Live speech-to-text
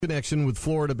Connection with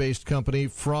Florida-based company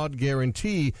Fraud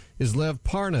Guarantee is Lev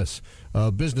Parnas.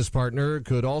 A business partner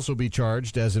could also be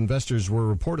charged as investors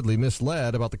were reportedly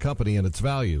misled about the company and its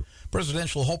value.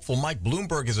 Presidential hopeful Mike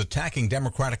Bloomberg is attacking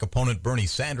Democratic opponent Bernie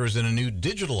Sanders in a new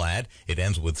digital ad. It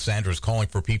ends with Sanders calling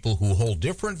for people who hold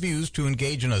different views to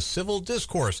engage in a civil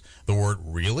discourse. The word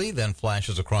 "really" then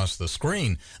flashes across the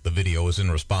screen. The video is in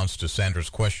response to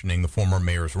Sanders questioning the former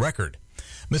mayor's record.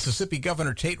 Mississippi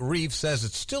Governor Tate Reeves says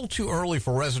it's still too early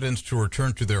for residents to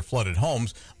return to their flooded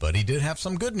homes, but he did have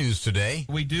some good news today.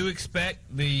 We do expect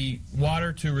the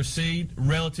water to recede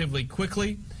relatively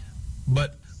quickly,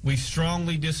 but we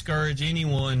strongly discourage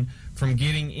anyone from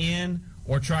getting in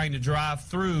or trying to drive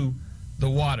through the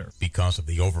water. Because of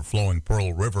the overflowing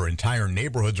Pearl River, entire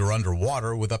neighborhoods are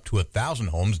underwater with up to 1,000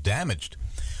 homes damaged.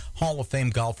 Hall of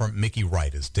Fame golfer Mickey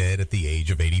Wright is dead at the age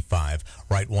of 85.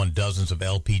 Wright won dozens of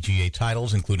LPGA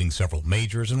titles, including several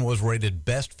majors, and was rated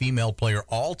best female player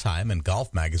all time in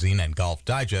Golf Magazine and Golf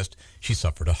Digest. She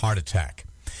suffered a heart attack.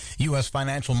 U.S.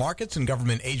 financial markets and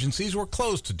government agencies were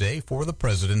closed today for the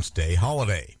President's Day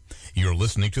holiday. You're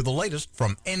listening to the latest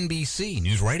from NBC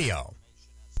News Radio.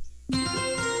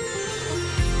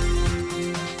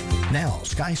 Now,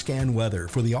 Skyscan weather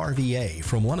for the RVA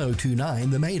from 102.9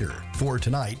 The Mater. For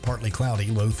tonight, partly cloudy,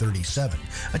 low 37.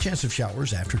 A chance of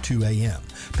showers after 2 a.m.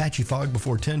 Patchy fog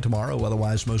before 10 tomorrow,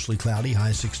 otherwise mostly cloudy,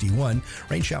 high 61.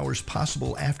 Rain showers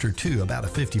possible after 2, about a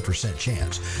 50%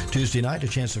 chance. Tuesday night, a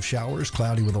chance of showers,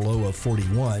 cloudy with a low of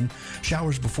 41.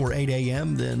 Showers before 8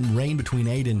 a.m., then rain between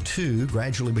 8 and 2,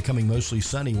 gradually becoming mostly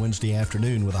sunny Wednesday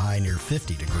afternoon with a high near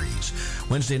 50 degrees.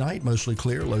 Wednesday night, mostly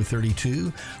clear, low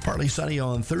 32. Partly sunny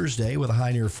on Thursday with a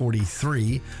high near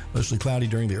 43. Mostly cloudy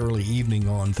during the early evening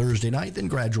on Thursday night, then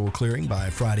gradual clearing by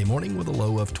Friday morning with a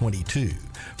low of 22.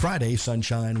 Friday,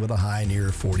 sunshine with a high near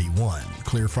 41.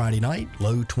 Clear Friday night,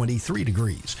 low 23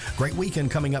 degrees. Great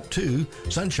weekend coming up too.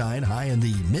 Sunshine high in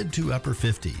the mid to upper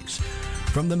 50s.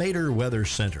 From the Mater Weather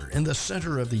Center, in the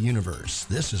center of the universe,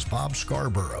 this is Bob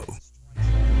Scarborough.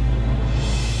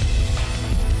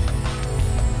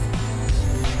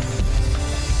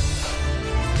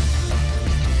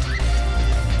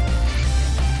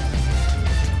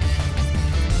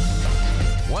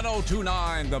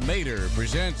 .29 The Mater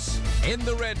presents In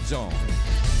the Red Zone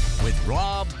with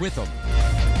Rob Witham.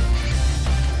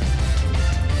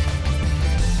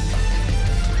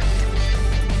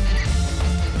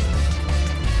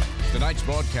 Tonight's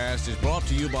broadcast is brought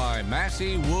to you by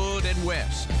Massey, Wood &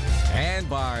 West and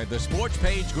by the Sports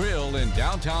Page Grille in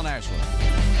downtown Ashland.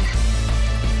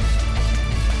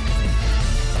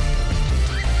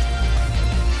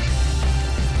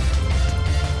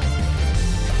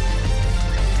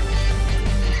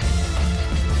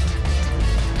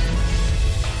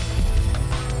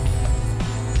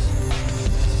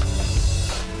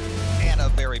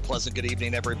 Pleasant good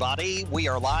evening, everybody. We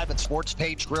are live at Sports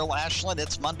Page Grille, Ashland.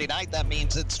 It's Monday night. That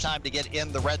means it's time to get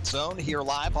in the red zone here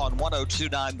live on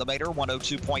 102.9 The Mater,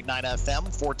 102.9 FM,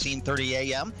 1430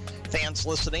 AM. Fans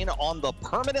listening on the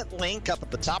permanent link up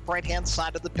at the top right-hand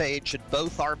side of the page at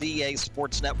both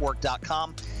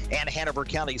RVASportsNetwork.com and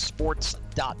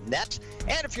HanoverCountySports.net.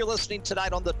 And if you're listening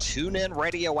tonight on the TuneIn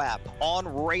Radio app on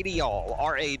Radiall,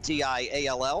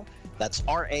 Radiall, that's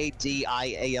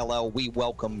Radiall. We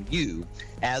welcome you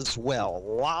as well. A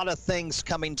lot of things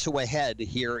coming to a head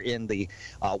here in the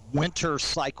winter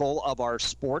cycle of our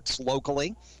sports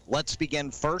locally. Let's begin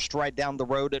first right down the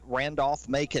road at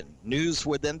Randolph-Macon. News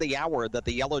within the hour that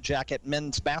the Yellow Jacket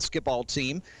men's basketball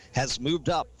team has moved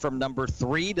up from number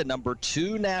 3 to number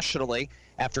 2 nationally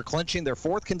after clinching their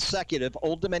 4th consecutive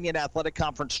Old Dominion Athletic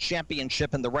Conference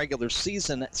championship in the regular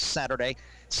season Saturday.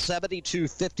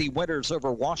 72-50 winners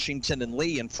over Washington and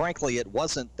Lee, and frankly, it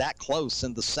wasn't that close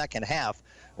in the second half.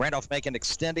 Randolph-Macon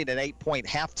extending an 8-point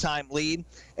halftime lead,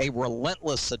 a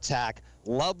relentless attack.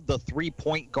 Loved the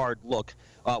three-point guard look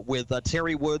with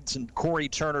Terry Woods and Corey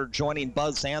Turner joining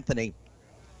Buzz Anthony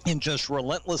and just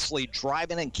relentlessly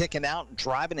driving and kicking out and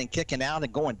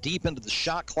going deep into the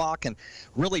shot clock and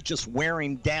really just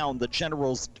wearing down the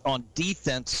Generals on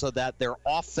defense so that their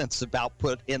offensive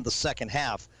output in the second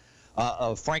half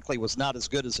frankly was not as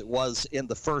good as it was in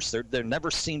the first. There never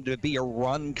seemed to be a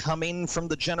run coming from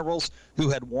the Generals,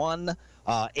 who had won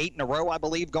 8 in a row, I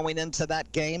believe, going into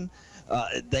that game.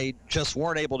 They just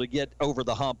weren't able to get over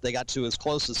the hump. They got to as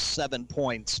close as 7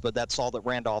 points, but that's all that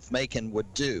Randolph-Macon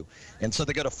would do. And so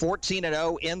they go to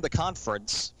 14-0 in the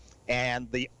conference, and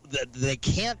they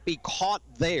can't be caught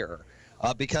there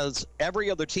because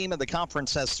every other team in the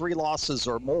conference has 3 losses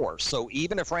or more. So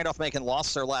even if Randolph-Macon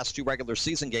lost their last 2 regular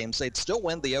season games, they'd still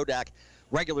win the ODAC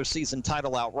regular season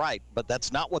title outright, but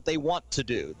that's not what they want to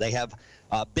do. They have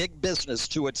big business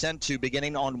to attend to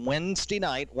beginning on Wednesday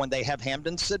night when they have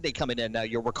Hampden-Sydney coming in. Now,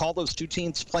 you'll recall those two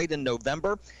teams played in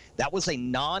November. That was a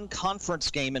non-conference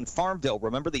game in Farmville.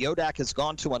 Remember, the ODAC has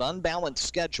gone to an unbalanced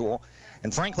schedule,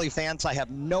 and frankly, fans, I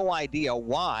have no idea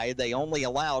why they only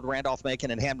allowed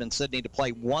Randolph-Macon and Hampden-Sydney to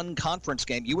play one conference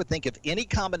game. You would think if any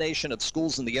combination of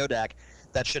schools in the ODAC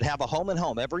that should have a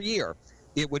home-and-home every year,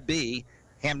 it would be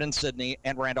Hampden-Sydney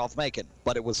and Randolph-Macon,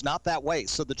 but it was not that way.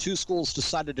 So the two schools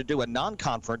decided to do a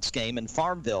non-conference game in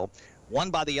Farmville, won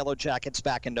by the Yellow Jackets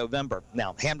back in November.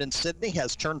 Now, Hampden-Sydney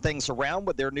has turned things around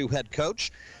with their new head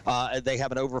coach. They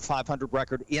have an over 500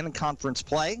 record in conference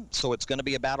play, so it's going to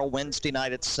be a battle Wednesday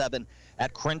night at 7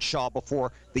 at Crenshaw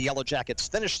before the Yellow Jackets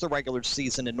finish the regular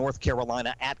season in North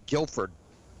Carolina at Guilford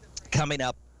coming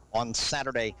up on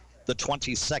Saturday the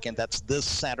 22nd. That's this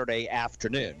Saturday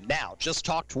afternoon. Now, just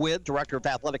talked with Director of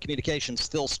Athletic Communications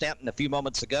Phil Stanton a few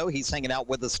moments ago. He's hanging out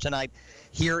with us tonight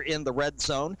here in the Red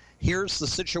Zone. Here's the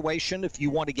situation if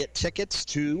you want to get tickets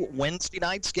to Wednesday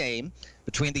night's game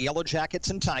between the Yellow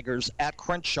Jackets and Tigers at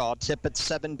Crenshaw, tip at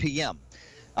 7 p.m.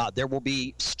 There will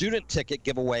be student ticket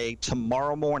giveaway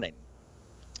tomorrow morning.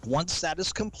 Once that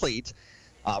is complete,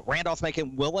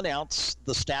 Randolph-Macon will announce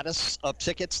the status of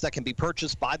tickets that can be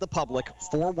purchased by the public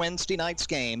for Wednesday night's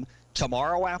game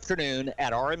tomorrow afternoon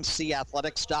at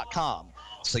rmcathletics.com.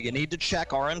 So you need to check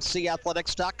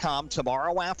rmcathletics.com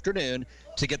tomorrow afternoon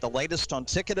to get the latest on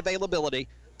ticket availability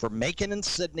for Macon and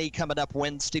Sydney coming up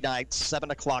Wednesday night, 7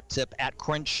 o'clock tip at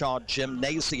Crenshaw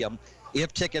Gymnasium.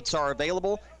 If tickets are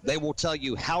available, they will tell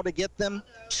you how to get them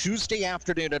Tuesday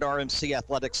afternoon at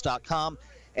rmcathletics.com.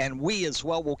 And we as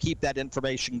well will keep that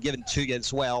information given to you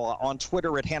as well on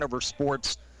Twitter at Hanover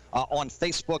Sports, on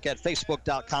Facebook at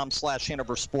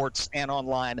facebook.com/Hanover Sports, and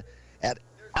online at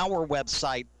our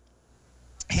website,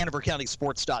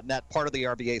 HanoverCountySports.net, part of the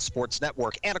RVA Sports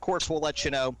Network. And, of course, we'll let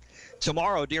you know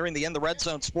tomorrow during the In the Red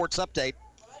Zone Sports Update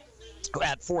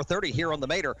at 4:30 here on the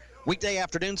Mater. Weekday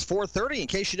afternoons, 4:30. In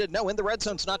case you didn't know, In the Red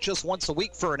Zone's not just once a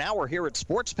week for an hour here at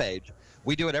Sports Page.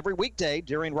 We do it every weekday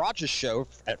during Rogers' show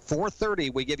at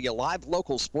 4:30. We give you a live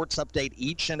local sports update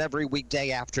each and every weekday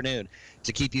afternoon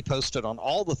to keep you posted on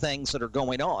all the things that are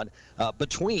going on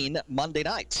between Monday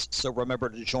nights. So remember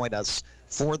to join us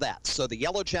for that. So the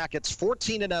Yellow Jackets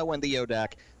 14-0 in the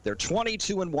ODAC. They're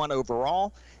 22-1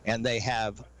 overall, and they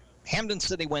have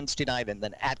Hampden-Sydney Wednesday night and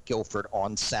then at Guilford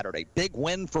on Saturday. Big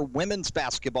win for women's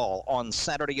basketball on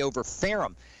Saturday over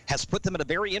Ferrum has put them in a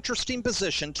very interesting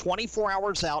position 24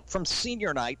 hours out from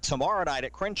senior night tomorrow night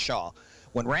at Crenshaw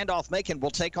when Randolph-Macon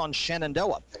will take on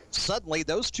Shenandoah. Suddenly,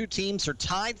 those two teams are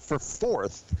tied for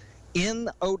fourth in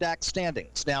ODAC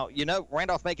standings. Now, you know,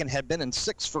 Randolph-Macon had been in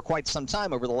sixth for quite some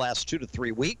time over the last 2 to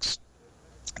 3 weeks.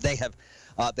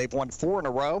 They've won 4 in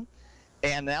a row.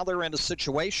 And now they're in a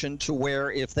situation to where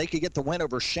if they could get the win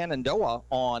over Shenandoah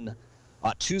on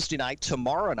Tuesday night,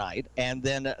 tomorrow night, and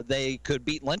then they could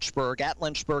beat Lynchburg at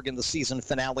Lynchburg in the season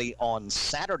finale on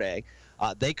Saturday,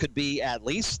 they could be at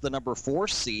least the number 4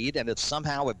 seed. And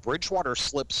if Bridgewater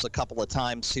slips a couple of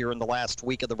times here in the last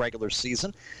week of the regular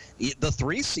season, the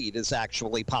 3 seed is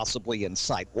actually possibly in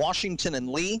sight. Washington and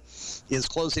Lee is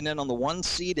closing in on the 1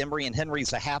 seed. Emory and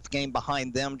Henry's a half game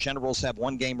behind them. Generals have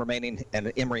 1 game remaining,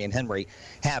 and Emory and Henry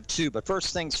have 2. But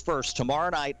first things first, tomorrow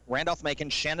night, Randolph-Macon,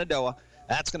 Shenandoah.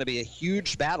 That's going to be a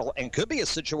huge battle and could be a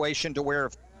situation to where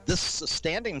if this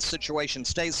standing situation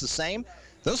stays the same,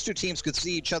 those two teams could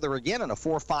see each other again in a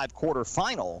 4-5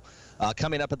 quarterfinal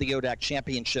coming up at the ODAC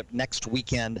Championship next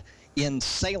weekend in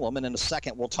Salem. And in a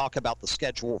second, we'll talk about the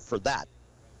schedule for that.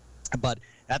 But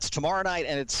that's tomorrow night,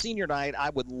 and it's senior night. I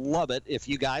would love it if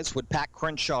you guys would pack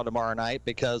Crenshaw tomorrow night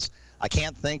because I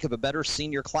can't think of a better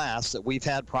senior class that we've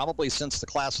had probably since the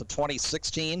class of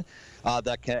 2016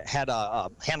 that had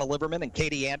Hannah Liverman and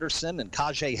Katie Anderson and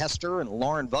Kajay Hester and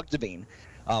Lauren Vugdeveen.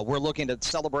 We're looking at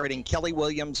celebrating Kelly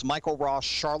Williams, Michael Ross,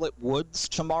 Charlotte Woods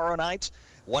tomorrow night.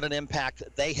 What an impact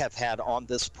they have had on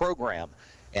this program.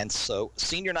 And so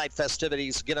senior night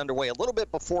festivities get underway a little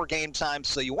bit before game time.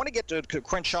 So you want to get to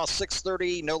Crenshaw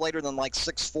 6:30, no later than like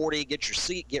 6:40. Get your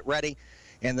seat, get ready.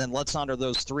 And then let's honor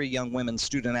those 3 young women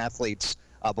student athletes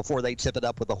before they tip it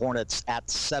up with the Hornets at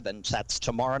 7. That's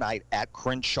tomorrow night at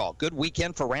Crenshaw. Good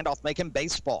weekend for Randolph-Macon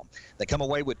baseball. They come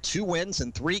away with 2 wins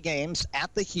in 3 games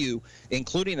at the Hugh,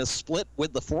 including a split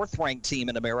with the 4th-ranked team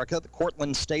in America, the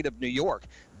Cortland State of New York,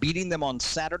 beating them on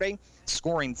Saturday,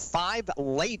 scoring 5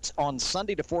 late on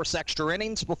Sunday to force extra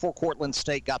innings before Cortland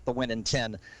State got the win in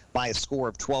 10 by a score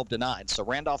of 12-9. So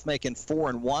Randolph-Macon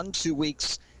 4-1, 2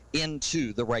 weeks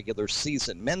into the regular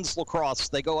season. Men's lacrosse,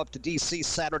 they go up to D.C.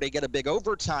 Saturday, get a big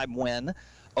overtime win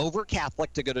over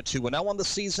Catholic to go to 2-0 on the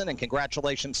season, and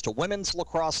congratulations to women's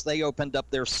lacrosse. They opened up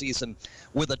their season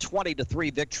with a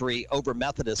 20-3 victory over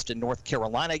Methodist in North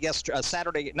Carolina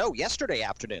yesterday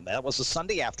afternoon. That was a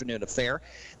Sunday afternoon affair.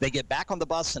 They get back on the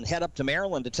bus and head up to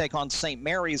Maryland to take on St.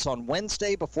 Mary's on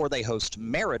Wednesday before they host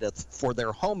Meredith for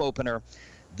their home opener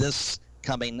this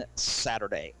coming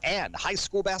Saturday. And high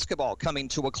school basketball coming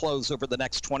to a close over the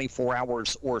next 24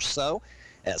 hours or so,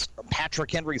 as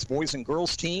Patrick Henry's boys and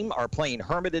girls team are playing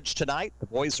Hermitage tonight. The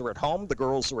boys are at home. The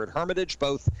girls are at Hermitage,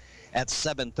 both at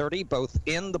 7:30, both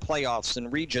in the playoffs in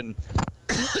region,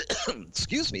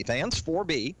 excuse me, fans,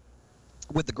 4B,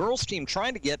 with the girls team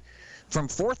trying to get from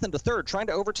 4th into 3rd, trying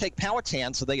to overtake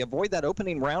Powhatan so they avoid that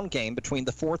opening round game between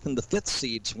the 4th and the 5th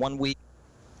seeds 1 week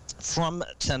from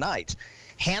tonight.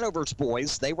 Hanover's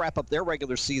boys, they wrap up their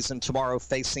regular season tomorrow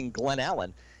facing Glen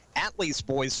Allen. Atlee's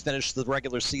boys finish the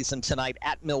regular season tonight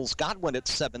at Mills Godwin at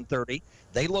 7:30.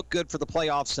 They look good for the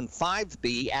playoffs in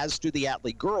 5B, as do the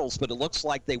Atlee girls, but it looks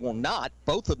like they will not.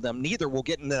 Both of them, neither will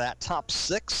get into that top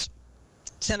 6.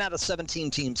 10 out of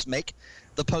 17 teams make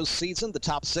the postseason. The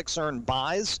top 6 earn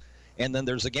byes, and then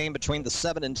there's a game between the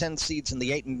 7 and 10 seeds and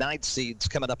the 8 and 9 seeds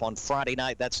coming up on Friday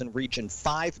night. That's in Region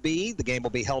 5B. The game will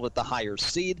be held at the higher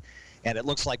seed, and it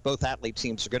looks like both Atlee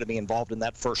teams are going to be involved in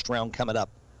that first round coming up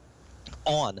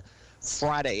on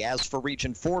Friday. As for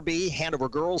Region 4B, Hanover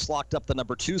girls locked up the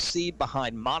number 2 seed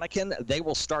behind Monacan. They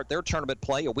will start their tournament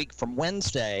play a week from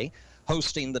Wednesday,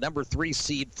 hosting the number 3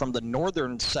 seed from the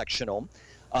northern sectional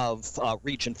of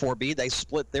Region 4B. They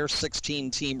split their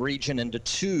 16-team region into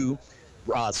 2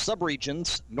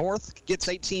 sub-regions. North gets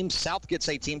 8 teams, South gets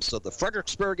 8 teams, so the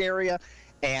Fredericksburg area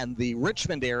and the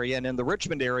Richmond area. And in the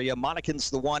Richmond area, Monacan's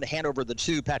the 1, Hanover the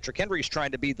 2. Patrick Henry's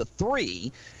trying to be the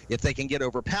 3 if they can get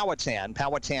over Powhatan.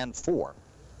 Powhatan 4.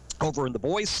 Over in the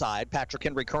boys' side, Patrick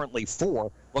Henry currently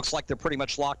 4. Looks like they're pretty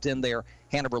much locked in there.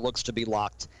 Hanover looks to be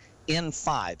locked in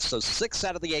 5. So 6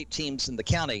 out of the 8 teams in the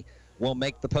county will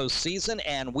make the postseason,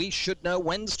 and we should know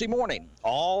Wednesday morning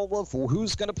all of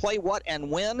who's going to play what and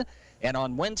when. And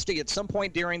on Wednesday, at some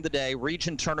point during the day,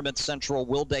 Region Tournament Central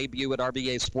will debut at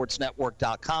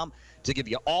RVASportsNetwork.com to give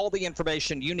you all the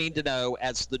information you need to know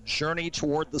as the journey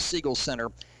toward the Siegel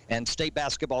Center and state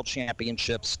basketball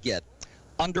championships get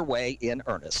underway in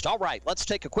earnest. All right, let's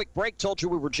take a quick break. Told you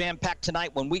we were jam-packed tonight.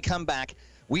 When we come back,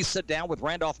 we sit down with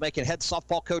Randolph-Macon head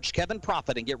softball coach Kevin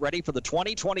Proffitt and get ready for the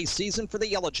 2020 season for the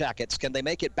Yellow Jackets. Can they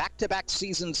make it back-to-back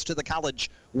seasons to the College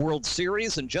World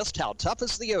Series, and just how tough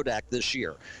is the ODAC this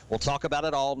year? We'll talk about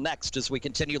it all next as we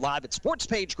continue live at Sports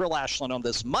Page Grille Ashland on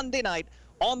this Monday night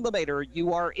on the Mater.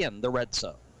 You are in the Red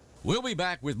Zone. We'll be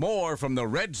back with more from the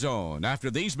Red Zone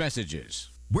after these messages.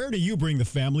 Where do you bring the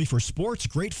family for sports,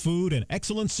 great food, and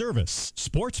excellent service?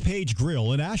 Sports Page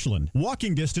Grille in Ashland.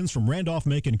 Walking distance from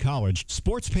Randolph-Macon College,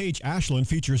 Sports Page Ashland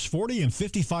features 40 and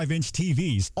 55-inch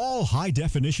TVs, all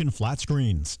high-definition flat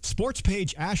screens. Sports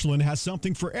Page Ashland has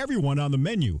something for everyone on the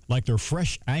menu, like their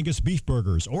fresh Angus beef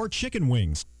burgers or chicken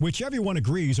wings, which everyone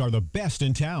agrees are the best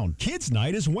in town. Kids'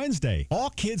 night is Wednesday. All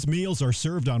kids' meals are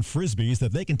served on Frisbees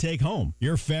that they can take home.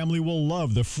 Your family will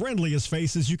love the friendliest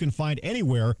faces you can find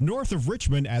anywhere north of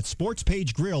Richmond at Sports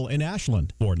Page Grille in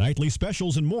Ashland. For nightly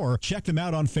specials and more, check them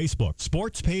out on Facebook.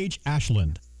 Sports Page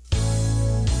Ashland.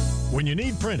 When you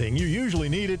need printing, you usually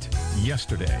need it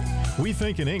yesterday. We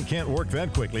Think in Ink can't work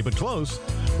that quickly, but close.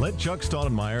 Let Chuck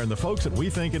Staudenmeyer and the folks at We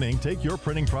Think in Ink take your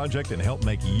printing project and help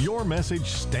make your message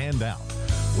stand out.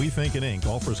 We Think in Ink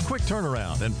offers quick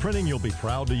turnaround and printing you'll be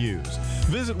proud to use.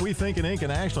 Visit We Think in Ink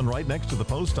in Ashland right next to the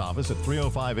post office at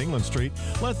 305 England Street.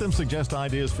 Let them suggest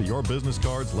ideas for your business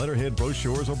cards, letterhead,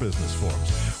 brochures, or business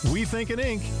forms. We Think in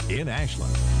Ink in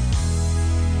Ashland.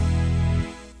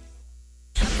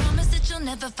 I promise that you'll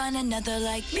never find another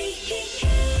like me.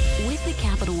 With the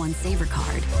Capital One Saver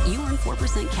Card, you earn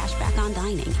 4% cash back on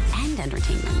dining and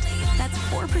entertainment. That's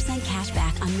 4% cash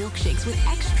back on milkshakes with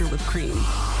extra whipped cream.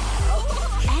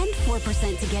 And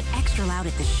 4% to get extra loud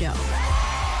at the show.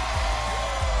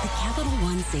 The Capital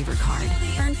One Saver Card.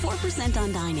 Earn 4%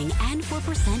 on dining and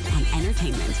 4% on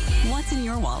entertainment. What's in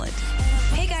your wallet?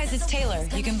 Hey guys, it's Taylor.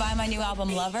 You can buy my new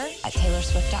album Lover at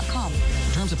taylorswift.com.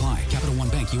 Terms apply. Capital One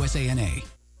Bank, USA NA.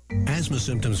 Asthma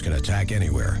symptoms can attack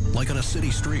anywhere, like on a city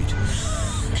street.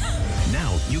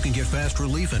 Now, you can get fast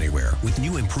relief anywhere with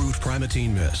new improved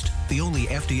Primatene Mist, the only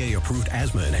FDA-approved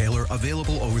asthma inhaler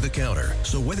available over the counter.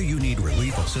 So whether you need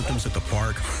relief of symptoms at the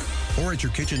park or at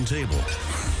your kitchen table,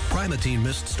 Primatene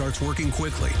Mist starts working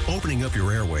quickly, opening up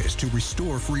your airways to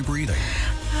restore free breathing.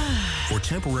 For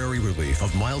temporary relief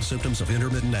of mild symptoms of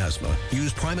intermittent asthma,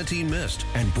 use Primatene Mist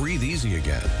and breathe easy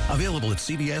again. Available at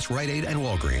CVS, Rite Aid, and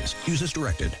Walgreens. Use as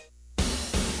directed.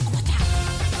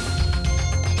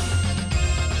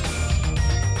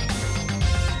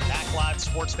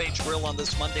 Sports Page Grille on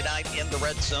this Monday night in the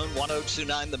Red Zone,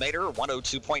 102.9 The Mater,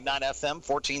 102.9 FM,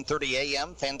 1430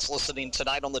 AM. Fans listening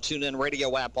tonight on the TuneIn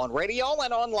Radio app on Radiall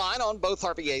and online on both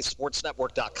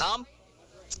RVASportsNetwork.com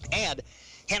and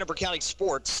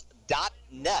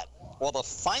HanoverCountySports.net. Well, the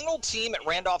final team at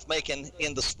Randolph-Macon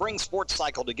in the spring sports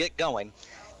cycle to get going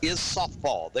is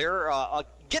softball. They're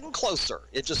getting closer.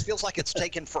 It just feels like it's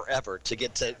taken forever to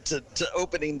get to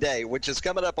opening day, which is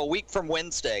coming up a week from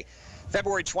Wednesday.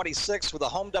 February 26th with a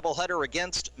home doubleheader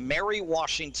against Mary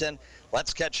Washington.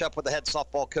 Let's catch up with the head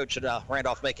softball coach at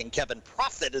Randolph-Macon. Kevin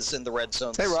Proffitt is in the Red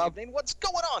Zone this evening. What's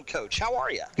going on, Coach? How are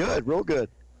you? Good, real good.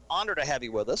 Honor to have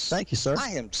you with us. Thank you, sir. I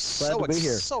am Glad to be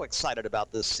here. So excited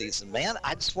about this season, man.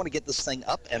 I just want to get this thing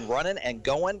up and running and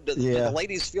going. Do the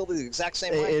ladies feel the exact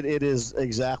same way? It is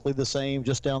exactly the same,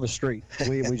 just down the street.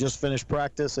 We just finished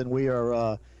practice, and we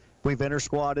are we've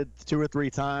inter-squadded 2 or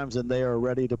 3 times, and they are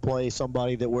ready to play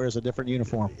somebody that wears a different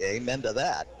uniform. Amen to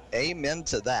that. Amen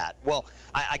to that. Well,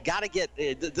 I got to get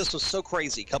this was so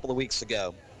crazy a couple of weeks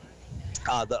ago.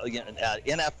 The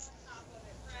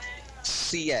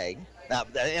NFCA. I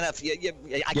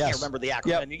can't remember the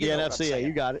acronym. Yep, the NFCA,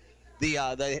 you got it. They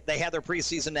had their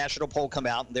preseason national poll come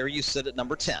out, and there you sit at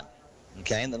number 10.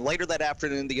 Okay, and then later that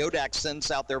afternoon, the ODAC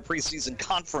sends out their preseason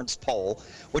conference poll,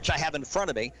 which I have in front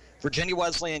of me. Virginia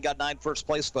Wesleyan got 9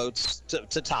 first-place votes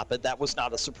to top it. That was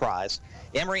not a surprise.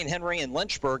 Emory and Henry and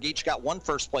Lynchburg each got 1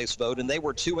 first-place vote, and they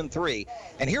were 2 and 3.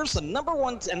 And here's the number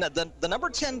 1 and the number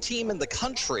 10 team in the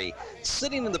country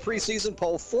sitting in the preseason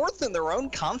poll, 4th in their own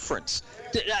conference.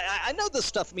 I know this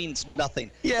stuff means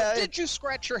nothing. Yeah. Did you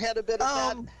scratch your head a bit at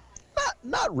that?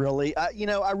 Not really. I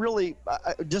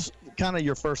just kind of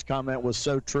your first comment was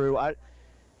so true.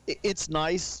 It's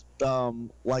nice,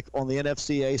 like on the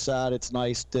NFCA side, it's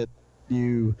nice that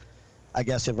you, I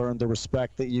guess, have earned the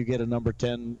respect that you get a number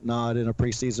 10 nod in a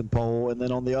preseason poll. And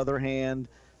then on the other hand,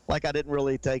 like I didn't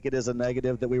really take it as a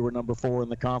negative that we were number 4 in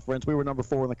the conference. We were number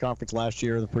 4 in the conference last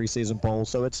year in the preseason poll.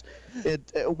 So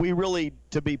we really,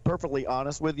 to be perfectly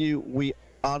honest with you, we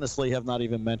honestly have not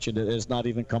even mentioned it. It's not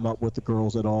even come up with the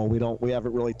girls at all. We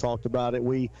haven't really talked about it.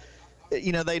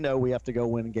 They know we have to go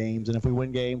win games, and if we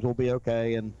win games, we'll be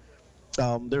okay. And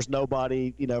there's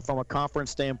nobody, from a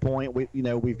conference standpoint,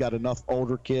 we've got enough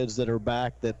older kids that are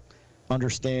back that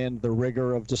understand the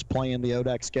rigor of just playing the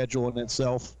ODAC schedule in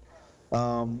itself.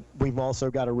 We've also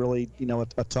got a really,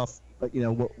 a tough,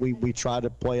 we try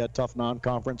to play a tough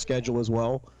non-conference schedule as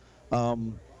well.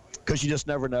 Because you just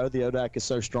never know. The ODAC is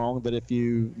so strong that if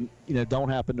you don't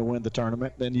happen to win the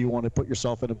tournament, then you want to put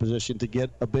yourself in a position to get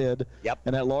a bid,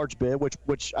 and that large bid,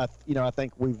 which I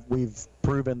think we've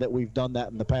proven that we've done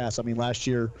that in the past. I mean, last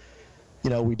year,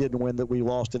 we didn't win, that we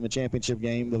lost in the championship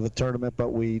game of the tournament,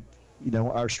 but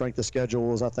our strength of schedule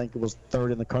was, I think it was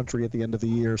 3rd in the country at the end of the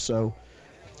year. So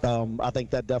I think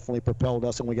that definitely propelled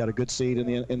us, and we got a good seed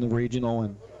in the regional,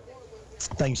 and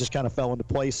things just kind of fell into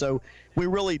place. So we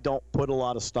really don't put a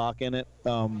lot of stock in it.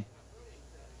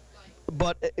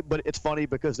 But it's funny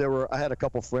because I had a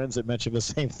couple friends that mentioned the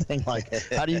same thing, like,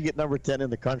 how do you get number 10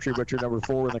 in the country but you're number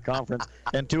 4 in the conference,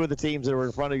 and 2 of the teams that were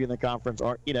in front of you in the conference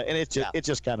aren't, and it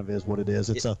just kind of is what it is.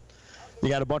 You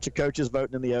got a bunch of coaches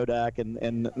voting in the ODAC,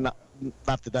 and not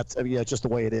that that's, it's just the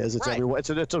way it is. It's right. Everyone.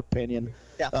 It's an opinion.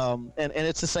 Yeah. And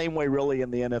it's the same way really in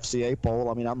the NFCA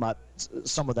poll. I mean,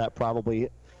 some of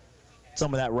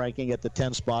that ranking at the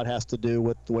 10 spot has to do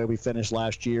with the way we finished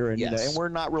last year, and and we're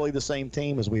not really the same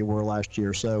team as we were last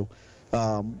year. So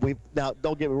now,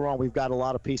 don't get me wrong, we've got a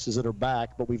lot of pieces that are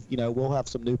back, but we'll have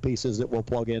some new pieces that we'll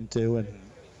plug into, and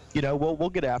we'll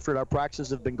get after it. Our practices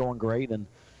have been going great, and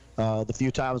the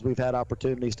few times we've had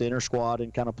opportunities to inter-squad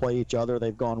and kind of play each other,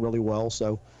 they've gone really well.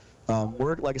 So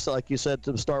we're, like you said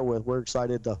to start with, we're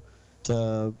excited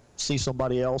to see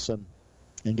somebody else and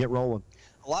get rolling.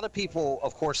 A lot of people,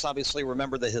 of course, obviously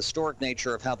remember the historic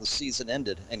nature of how the season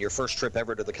ended and your first trip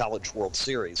ever to the College World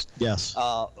Series. Yes.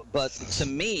 But to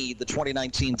me, the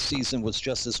 2019 season was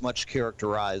just as much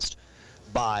characterized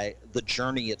by the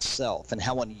journey itself and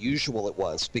how unusual it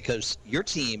was, because your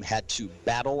team had to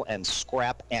battle and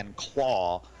scrap and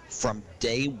claw from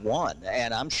day one.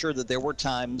 And I'm sure that there were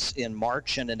times in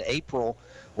March and in April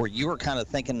where you were kind of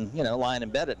thinking, lying in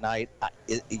bed at night,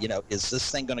 is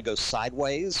this thing going to go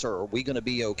sideways, or are we going to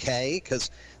be okay?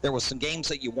 Because there were some games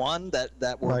that you won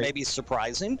that were maybe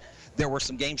surprising. There were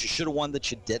some games you should have won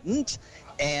that you didn't.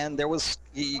 And there was,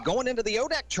 going into the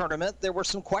ODAC tournament, there were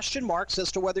some question marks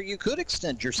as to whether you could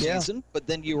extend your season, but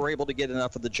then you were able to get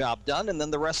enough of the job done, and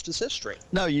then the rest is history.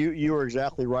 No, you were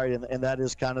exactly right, and that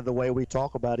is kind of the way we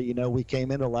talk about it. We came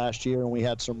into last year and we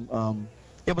had some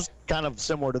it was kind of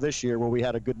similar to this year where we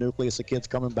had a good nucleus of kids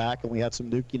coming back, and we had some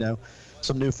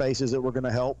new faces that were going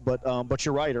to help. But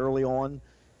you're right. Early on,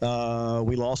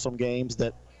 we lost some games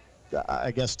that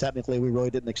I guess technically we really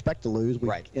didn't expect to lose.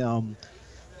 Right.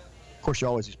 Of course, you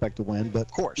always expect to win, but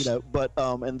of course,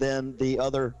 and then the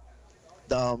other.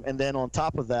 And then on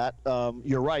top of that,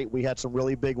 you're right. We had some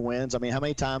really big wins. I mean, how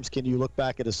many times can you look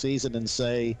back at a season and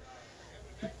say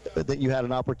that you had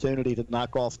an opportunity to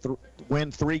knock off,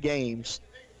 win 3 games,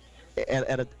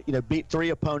 beat 3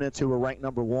 opponents who were ranked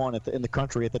number 1 in the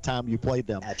country at the time you played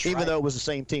them? That's Even right. though it was the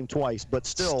same team twice, but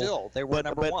still they were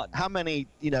number 1. How many?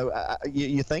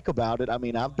 You think about it. I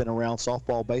mean, I've been around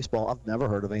softball, baseball. I've never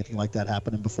heard of anything like that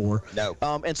happening before. No.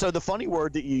 And so the funny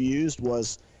word that you used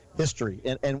was history,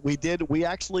 and we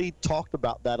actually talked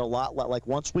about that a lot. Like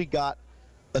once we got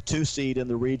a 2 seed in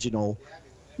the regional,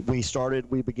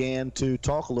 we began to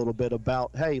talk a little bit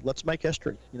about, hey, let's make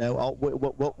history.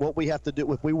 What we have to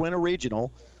do if we win a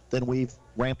regional, then we've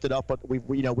ramped it up.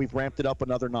 We've ramped it up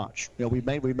another notch. We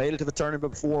made it to the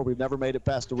tournament before. We've never made it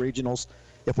past the regionals.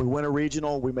 If we win a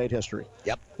regional, we made history.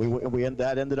 Yep.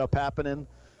 That ended up happening.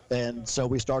 And so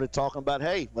we started talking about,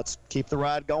 hey, let's keep the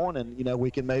ride going, and we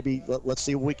can let's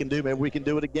see what we can do. Maybe we can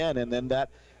do it again. And then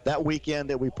that weekend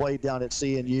that we played down at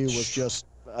CNU was just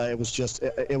it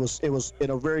was in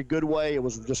a very good way. It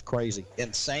was just crazy,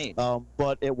 insane.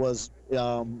 But it was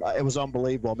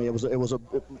unbelievable. I mean, it was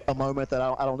a moment that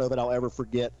I don't know that I'll ever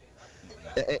forget.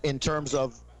 In terms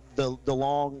of the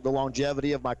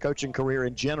longevity of my coaching career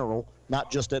in general,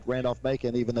 not just at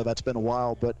Randolph-Macon, even though that's been a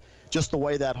while, but just the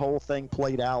way that whole thing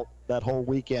played out that whole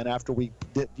weekend after we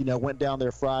went down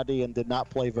there Friday and did not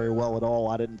play very well at all,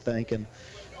 I didn't think, and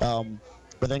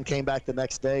but then came back the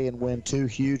next day and win 2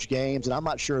 huge games, and I'm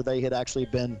not sure they had actually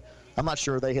been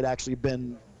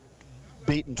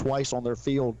beaten twice on their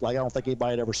field. Like, I don't think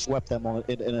anybody had ever swept them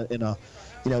in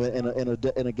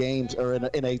a games or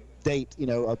in a date,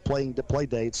 a play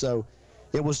date. So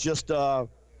it was just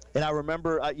and I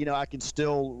remember, I can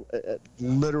still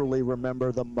literally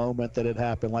remember the moment that it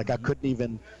happened. Like, I couldn't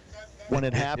even, when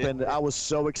it happened, I was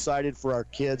so excited for our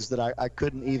kids that I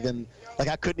couldn't even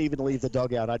leave the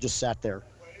dugout. I just sat there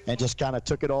and just kind of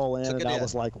took it all in. And I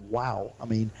was like, wow. I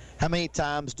mean, how many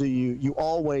times do you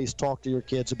always talk to your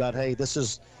kids about, hey, this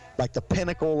is like the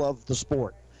pinnacle of the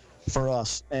sport for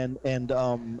us, and then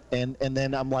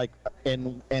I'm like,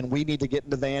 and we need to get in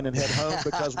the van and head home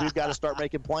because we've got to start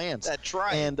making plans. That's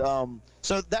right. And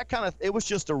so that kind of, it was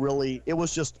just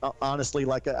honestly,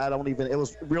 like, it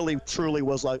was really truly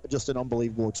was like just an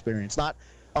unbelievable experience. Not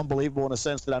unbelievable in a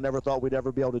sense that I never thought we'd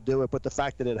ever be able to do it, but the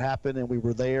fact that it happened and we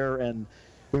were there and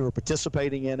we were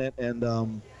participating in it, and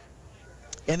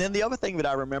then the other thing that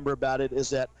I remember about it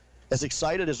is that, as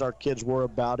excited as our kids were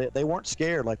about it, they weren't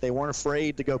scared. Like, they weren't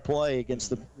afraid to go play against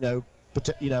the,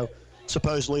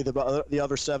 supposedly the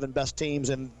other 7 best teams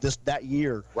in that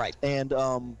year. Right. And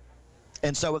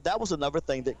so that was another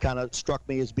thing that kind of struck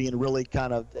me as being really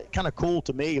kind of cool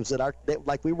to me, is that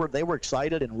they were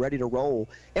excited and ready to roll.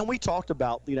 And we talked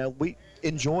about, we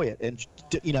enjoy it, and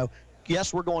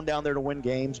yes, we're going down there to win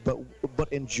games, but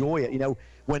enjoy it.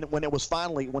 When it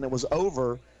was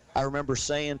over, I remember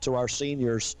saying to our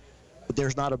seniors,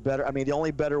 there's not a better, the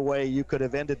only better way you could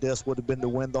have ended this would have been to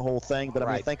win the whole thing. But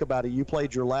right. think about it. You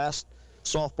played your last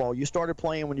softball. You started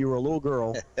playing when you were a little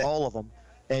girl, all of them,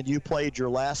 and you played your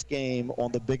last game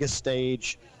on the biggest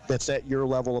stage that's at your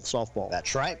level of softball.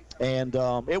 That's right. And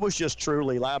it was just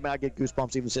truly, I get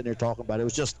goosebumps even sitting here talking about it.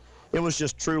 It was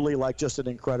just truly like just an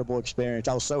incredible experience.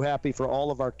 I was so happy for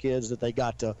all of our kids that they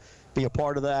got to be a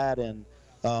part of that, and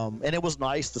it was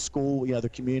nice. The school, the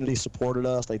community supported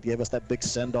us. They gave us that big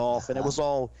send-off, and it was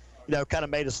all, kind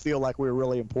of made us feel like we were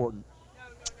really important.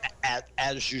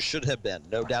 As you should have been,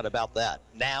 no doubt about that.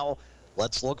 Now,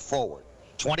 let's look forward.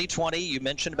 2020, you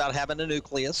mentioned about having a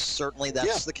nucleus. Certainly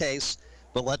that's the case,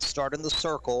 but let's start in the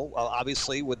circle,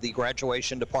 obviously, with the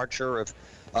graduation departure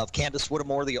of Candace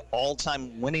Whittemore, the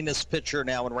all-time winningest pitcher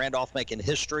now in Randolph-Macon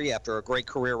history after a great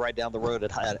career right down the road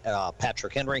at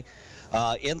Patrick Henry.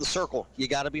 In the circle, you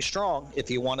got to be strong if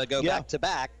you want to go back to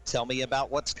back. Tell me about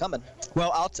what's coming.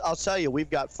 Well, I'll tell you, we've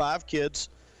got 5 kids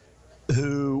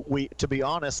who to be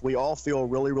honest, we all feel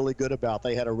really, really good about.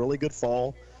 They had a really good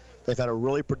fall. They've had a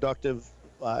really productive,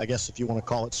 I guess if you want to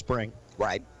call it spring.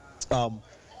 Right.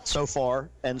 So far,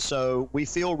 and so we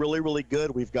feel really, really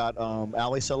good. We've got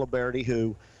Alec Eberle,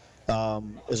 who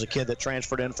is a kid that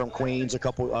transferred in from Queens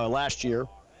last year,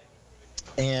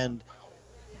 and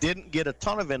didn't get a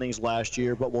ton of innings last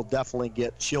year, but will definitely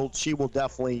she will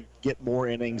definitely get more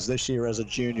innings this year as a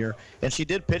junior. And she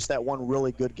did pitch that one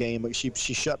really good game. She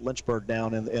shut Lynchburg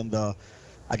down in the,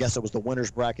 I guess it was the winners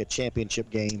bracket championship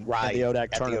game right, at the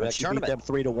ODAC tournament. She beat them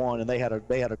 3-1, and they had a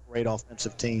great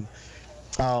offensive team.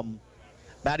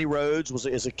 Maddie Rhodes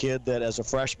is a kid that, as a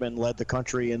freshman, led the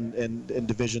country in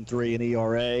Division III in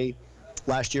ERA.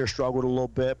 Last year struggled a little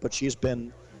bit, but she's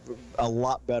been a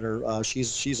lot better.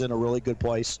 She's in a really good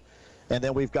place. And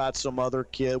then we've got some other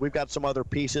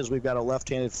pieces. We've got a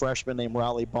left-handed freshman named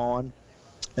Riley Bond,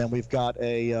 and we've got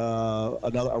a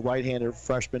right-handed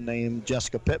freshman named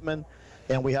Jessica Pittman,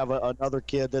 and we have another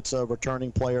kid that's a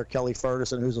returning player, Kelly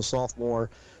Ferguson, who's a sophomore,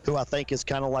 who I think is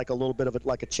kind of like a little bit of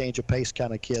a change of pace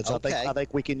kind of kid. So okay. I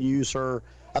think we can use her.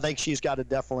 I think she's got a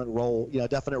definite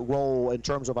role in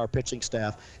terms of our pitching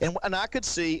staff. And I could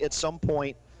see at some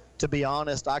point, to be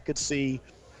honest, I could see,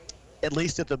 at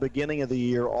least at the beginning of the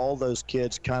year, all those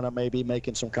kids kind of maybe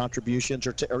making some contributions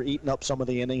or eating up some of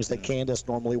the innings that Candace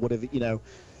normally would have,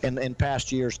 in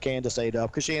past years Candace ate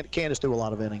up, because Candace do a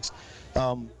lot of innings.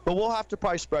 But we'll have to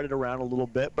probably spread it around a little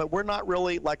bit. But we're not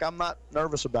really, I'm not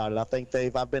nervous about it. I think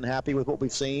I've been happy with what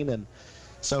we've seen and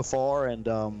so far.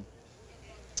 And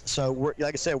so,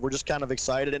 like I said, we're just kind of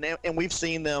excited. And we've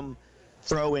seen them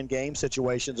throw in game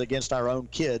situations against our own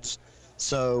kids.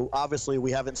 So obviously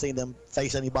we haven't seen them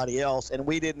face anybody else, and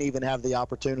we didn't even have the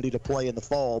opportunity to play in the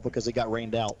fall because it got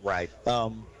rained out. Right.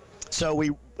 So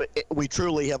we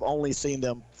truly have only seen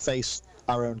them face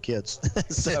our own kids.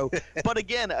 So, but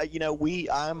again, we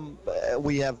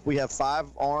have 5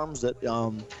 arms that,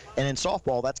 and in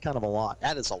softball that's kind of a lot.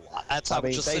 That is a lot.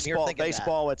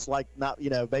 Baseball, it's like not,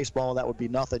 baseball that would be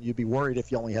nothing. You'd be worried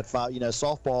if you only had 5.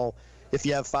 Softball, if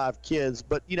you have 5 kids.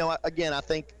 But again, I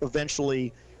think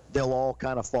eventually they'll all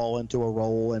kind of fall into a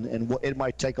role, and it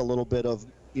might take a little bit of,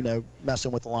 messing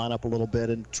with the lineup a little bit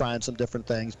and trying some different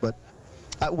things. But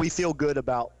we feel good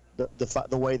about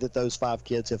the way that those 5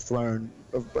 kids have thrown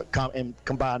and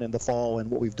combined in the fall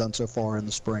and what we've done so far in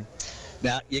the spring.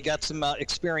 Now, you got some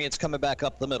experience coming back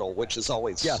up the middle, which is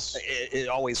always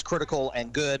always critical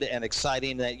and good and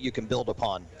exciting that you can build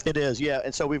upon. It is, yeah.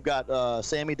 And so we've got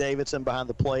Sammy Davidson behind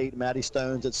the plate, Maddie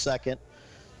Stones at second.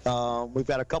 We've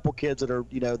got a couple kids that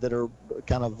are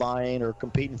kind of vying or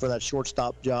competing for that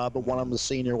shortstop job, but one of them is a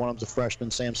senior, one of them's a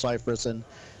freshman, Sam Cyphers and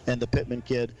the Pittman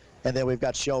kid. And then we've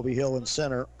got Shelby Hill in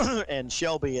center, and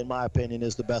Shelby, in my opinion,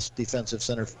 is the best defensive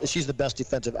center. She's the best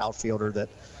defensive outfielder that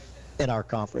in our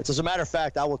conference. As a matter of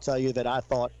fact, I will tell you that I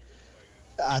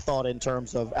thought in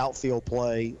terms of outfield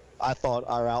play, I thought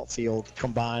our outfield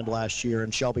combined last year,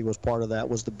 and Shelby was part of that,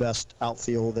 was the best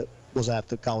outfield that was at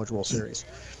the College World Series.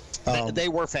 They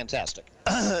were fantastic.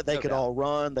 They could all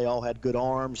run. They all had good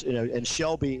arms. And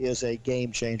Shelby is a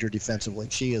game changer defensively.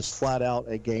 She is flat out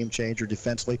a game changer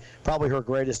defensively. Probably her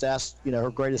greatest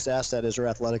asset is her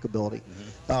athletic ability.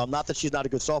 Mm-hmm. Not that she's not a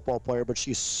good softball player, but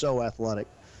she's so athletic,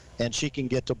 and she can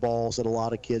get to balls that a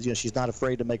lot of kids. she's not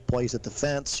afraid to make plays at the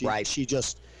fence. Right.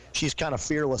 She's kind of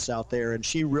fearless out there, and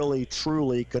she really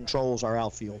truly controls our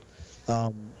outfield.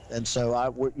 And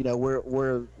so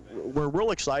we're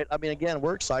real excited. I mean, again,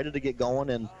 we're excited to get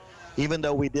going, and even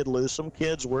though we did lose some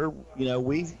kids,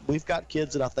 we've got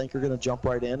kids that I think are going to jump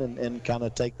right in and kind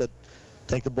of take the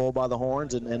bull by the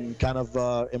horns and kind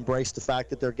of embrace the fact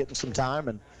that they're getting some time,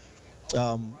 and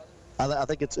I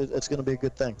think it's going to be a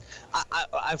good thing.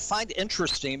 I find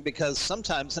interesting because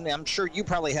sometimes, and I'm sure you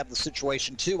probably have the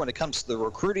situation too when it comes to the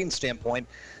recruiting standpoint,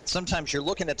 sometimes you're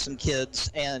looking at some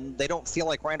kids and they don't feel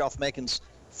like Randolph-Macon's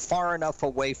far enough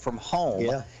away from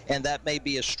home, and that may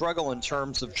be a struggle in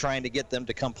terms of trying to get them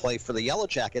to come play for the Yellow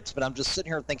Jackets. But I'm just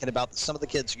sitting here thinking about some of the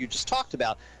kids you just talked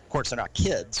about. Of course, they're not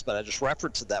kids, but I just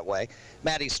reference it that way.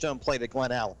 Maddie Stone played at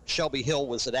Glen Allen. Shelby Hill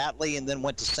was at Atlee and then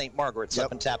went to St. Margaret's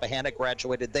up in Tappahannock,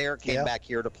 graduated there, came back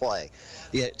here to play.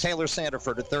 Taylor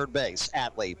Sanderford at third base,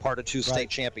 Atlee, part of 2 state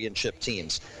championship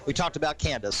teams. We talked about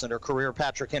Candace and her career,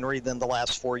 Patrick Henry, then the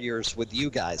last 4 years with you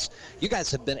guys. You guys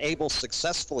have been able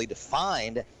successfully to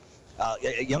find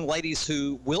young ladies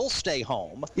who will stay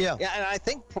home. Yeah. And I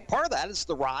think part of that is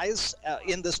the rise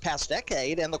in this past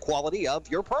decade and the quality of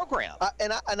your program.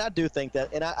 And I do think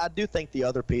that, and I do think the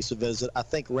other piece of it is that I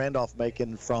think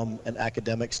Randolph-Macon, from an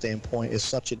academic standpoint, is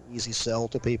such an easy sell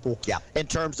to people. Yeah. In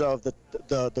terms of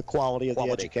the quality of the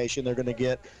education they're going to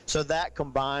get. So that,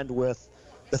 combined with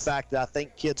the fact that I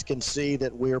think kids can see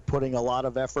that we're putting a lot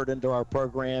of effort into our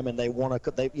program, and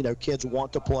kids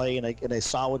want to play in a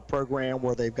solid program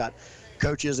where they've got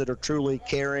coaches that are truly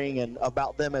caring and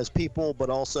about them as people, but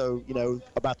also,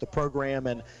 about the program.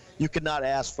 And you could not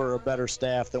ask for a better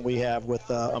staff than we have with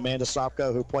Amanda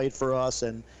Sopko, who played for us,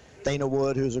 and Dana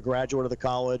Wood, who's a graduate of the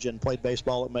college and played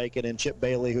baseball at Macon, and Chip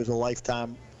Bailey, who's a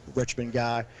lifetime Richmond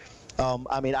guy.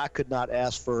 I could not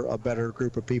ask for a better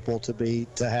group of people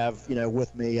to have,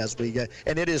 with me as we get.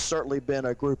 And it has certainly been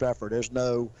a group effort. There's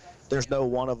no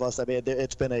one of us.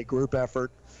 It's been a group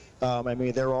effort.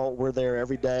 We're there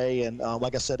every day, and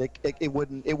like I said, it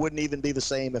wouldn't even be the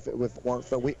same if it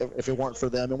weren't for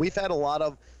them. And we've had a lot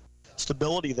of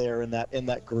stability there in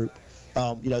that group.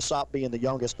 Sop being the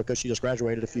youngest because she just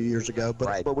graduated a few years ago,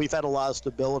 but we've had a lot of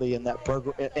stability in that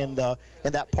program, in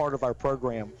that part of our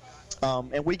program.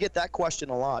 And we get that question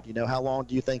a lot. How long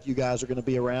do you think you guys are going to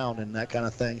be around, and that kind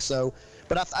of thing. So,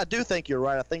 but I do think you're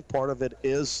right. I think part of it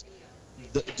is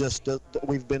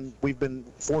we've been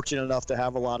fortunate enough to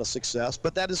have a lot of success,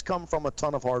 but that has come from a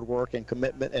ton of hard work and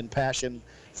commitment and passion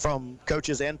from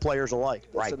coaches and players alike.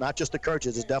 Right. So not just the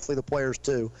coaches, it's definitely the players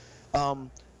too.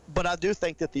 But I do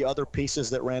think that the other pieces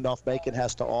that Randolph-Macon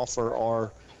has to offer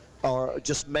are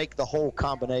just make the whole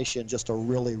combination just a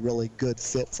really, really good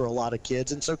fit for a lot of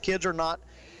kids. And so kids are not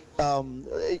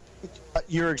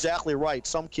you're exactly right.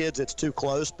 Some kids it's too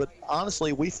close, but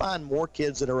honestly, we find more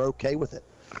kids that are okay with it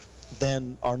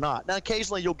than are not. Now,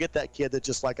 occasionally you'll get that kid that's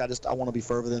just like, I want to be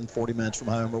further than 40 minutes from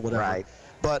home or whatever. Right.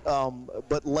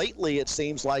 But lately it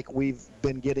seems like we've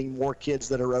been getting more kids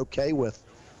that are okay with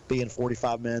being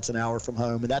 45 minutes, an hour from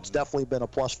home, and that's definitely been a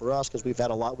plus for us because we've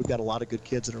got a lot of good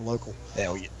kids that are local.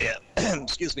 Yeah.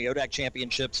 Excuse me, ODAC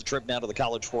championships, a trip down to the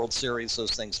College World Series,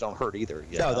 those things don't hurt either.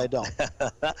 No, they don't.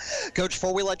 Coach,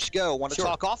 before we let you go, I want to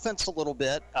talk offense a little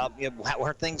bit. How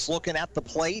are things looking at the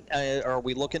plate? Are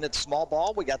we looking at small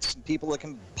ball? We got some people that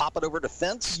can pop it over to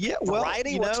fence? Yeah, well,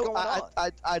 variety? What's going on?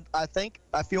 I think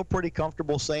I feel pretty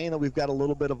comfortable saying that we've got a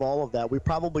little bit of all of that. We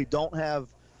probably don't have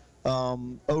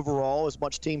overall as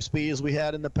much team speed as we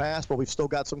had in the past, but we've still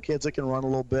got some kids that can run a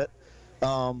little bit.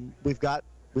 We've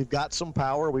got some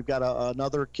power. We've got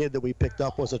another kid that we picked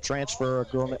up was a transfer,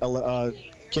 a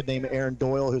kid named Aaron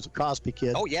Doyle, who's a Cosby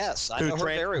kid. Oh yes, I know her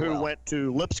very well. Who went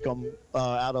to Lipscomb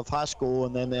out of high school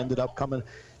and then ended up coming.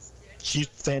 She's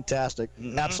fantastic.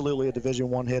 Mm-hmm. Absolutely a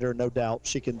Division I hitter, no doubt.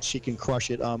 She can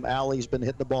crush it. Allie's been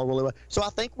hitting the ball really well. So I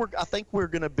think we're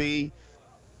going to be.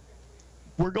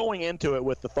 We're going into it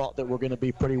with the thought that we're going to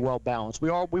be pretty well balanced.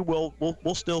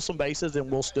 We'll steal some bases and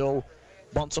we'll still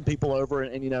bump some people over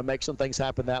and make some things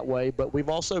happen that way. But we've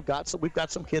also got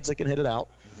some kids that can hit it out,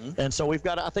 and so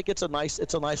I think it's a nice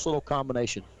little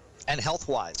combination. And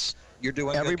health-wise, you're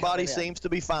doing. Everybody seems to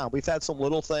be fine. We've had some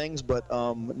little things, but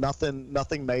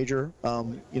nothing major.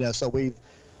 So we've.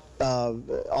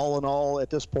 All in all,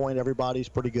 at this point, everybody's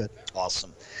pretty good.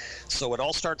 Awesome. So it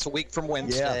all starts a week from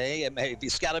Wednesday. Yeah. Have you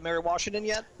scouted Mary Washington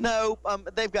yet? No.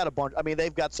 They've got a bunch.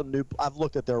 They've got some new. I've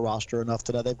looked at their roster enough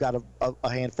today. They've got a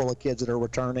handful of kids that are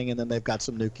returning, and then they've got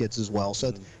some new kids as well. So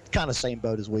it's kind of same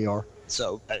boat as we are.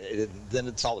 So then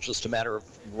it's all just a matter of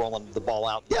rolling the ball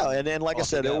out. Yeah, and like I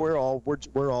said, we're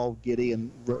all giddy,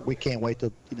 and we can't wait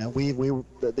to.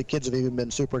 The kids have even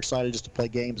been super excited just to play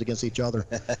games against each other.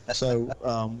 So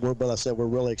we're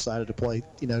really excited to play.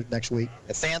 Next week.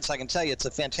 Fans, I can tell you, it's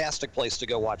a fantastic place to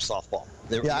go watch softball.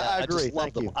 I agree.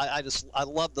 Thank you. I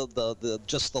love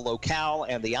the locale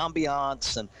and the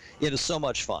ambiance, and it is so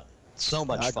much fun. So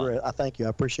much fun. Agree. I thank you. I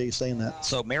appreciate you saying that.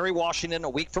 So Mary Washington, a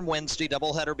week from Wednesday,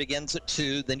 doubleheader begins at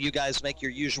 2. Then you guys make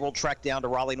your usual trek down to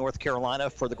Raleigh, North Carolina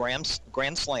for the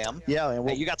Grand Slam. Yeah,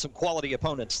 and you got some quality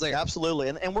opponents there. Absolutely,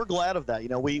 and we're glad of that.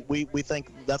 We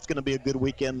think that's going to be a good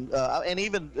weekend, and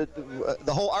even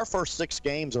our first 6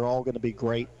 games are all going to be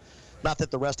great. Not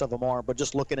that the rest of them aren't, but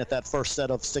just looking at that first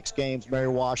set of 6 games, Mary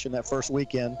Wash, and that first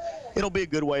weekend, it'll be a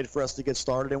good way for us to get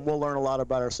started, and we'll learn a lot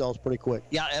about ourselves pretty quick.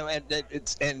 Yeah,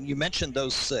 and you mentioned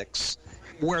those 6,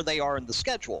 where they are in the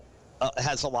schedule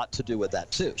has a lot to do with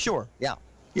that too. Sure. Yeah.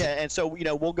 Yeah, and so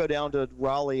we'll go down to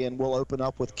Raleigh and we'll open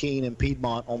up with Keene and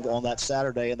Piedmont on that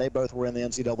Saturday, and they both were in the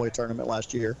NCAA tournament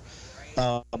last year.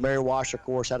 Mary Wash, of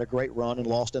course, had a great run and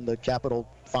lost in the Capital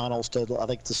Finals to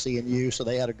CNU, so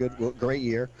they had a great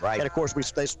year. Right. And of course, we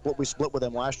split with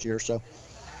them last year, so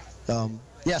so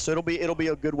it'll be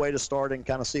a good way to start and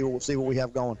kind of see what we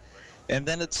have going. And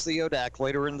then it's the ODAC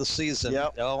later in the season.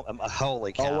 Yep. Oh,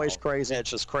 holy cow! Always crazy.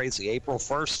 It's just crazy. April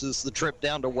 1st is the trip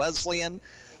down to Wesleyan.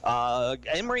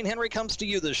 Emory and Henry comes to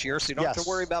you this year, so you don't have to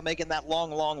worry about making that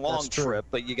long trip.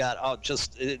 But you got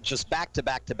just back to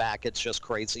back to back. It's just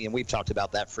crazy, and we've talked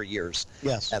about that for years.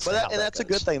 Yes, that's a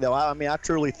good thing, though. I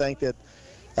truly think that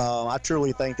I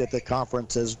truly think that the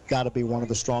conference has got to be one of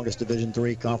the strongest Division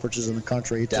III conferences in the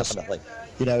country. Definitely.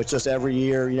 It's just every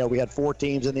year, we had 4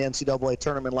 teams in the NCAA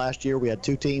tournament last year. We had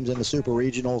 2 teams in the Super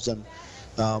Regionals, and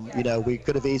we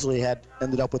could have easily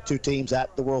ended up with 2 teams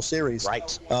at the World Series.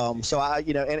 Right. So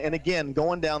and again,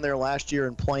 going down there last year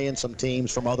and playing some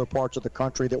teams from other parts of the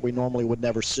country that we normally would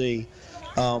never see,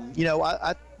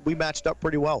 we matched up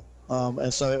pretty well.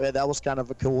 And so that was kind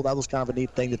of a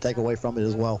neat thing to take away from it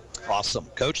as well. Awesome.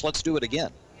 Coach, let's do it again.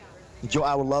 Joe,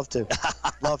 I would love to.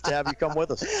 Love to have you come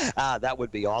with us. That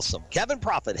would be awesome. Kevin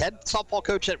Proffitt, head softball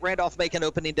coach at Randolph-Macon,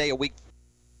 opening day a week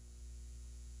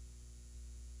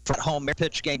at home.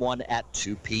 Pitch game 1 at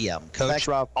 2 p.m. Coach, thanks,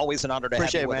 Rob. Always an honor to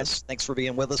have you with man. us. Thanks for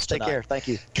being with us tonight. Take care. Thank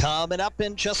you. Coming up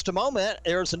in just a moment,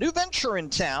 there's a new venture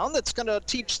in town that's going to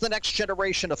teach the next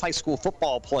generation of high school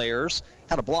football players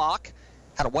how to block,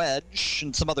 how to wedge,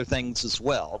 and some other things as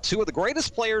well. 2 of the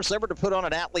greatest players ever to put on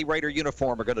an Atlee Raider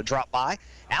uniform are going to drop by.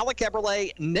 Alec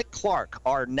Eberle, Nick Clarke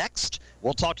are next.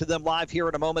 We'll talk to them live here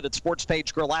in a moment at Sports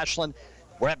Page Grille, Ashland.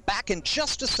 We're back in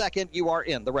just a second. You are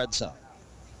in the Red Zone.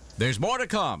 There's more to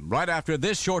come right after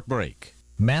this short break.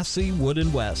 Massey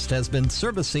Wood & West has been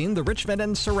servicing the Richmond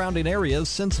and surrounding areas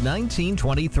since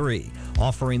 1923,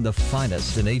 offering the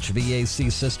finest in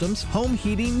HVAC systems, home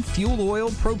heating, fuel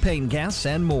oil, propane gas,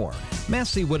 and more.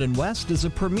 Massey Wood & West is a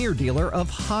premier dealer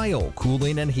of Heil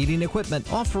cooling and heating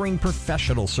equipment, offering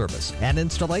professional service and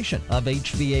installation of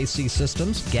HVAC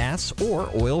systems, gas, or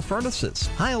oil furnaces.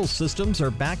 Heil systems are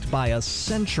backed by a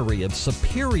century of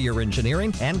superior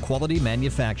engineering and quality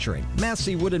manufacturing.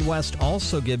 Massey Wood & West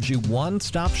also gives you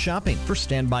one-stop shopping for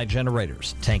standby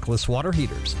generators, tankless water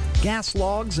heaters, gas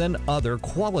logs, and other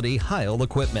quality Heil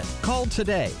equipment. Call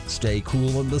today. Stay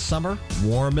cool in the summer,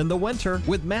 warm in the winter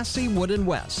with Massey Wood &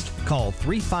 West. Call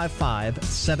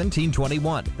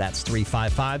 355-1721. That's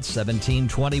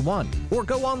 355-1721. Or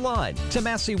go online to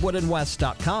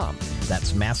MasseyWoodandWest.com.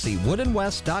 That's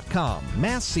MasseyWoodandWest.com.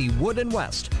 Massey Wood &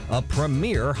 West, a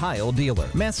premier Heil dealer.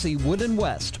 Massey Wood &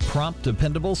 West, prompt,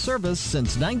 dependable service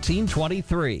since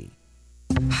 1923.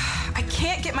 I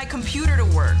can't get my computer to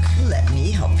work. Let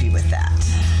me help you with that.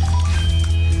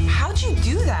 How'd you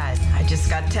do that? I just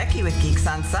got techie with Geeks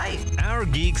on Site. Our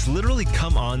geeks literally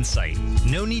come on site.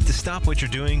 No need to stop what you're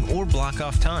doing or block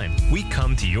off time. We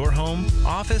come to your home,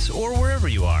 office, or wherever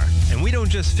you are. And we don't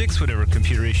just fix whatever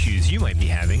computer issues you might be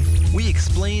having. We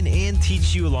explain and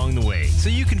teach you along the way so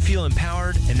you can feel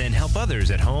empowered and then help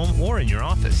others at home or in your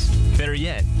office. Better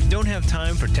yet, don't have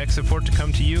time for tech support to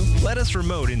come to you? Let us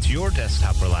remote into your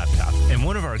desktop or laptop, and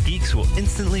one of our geeks will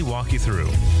instantly walk you through.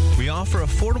 We offer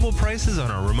affordable prices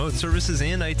on our remote services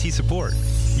and IT support.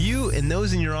 You and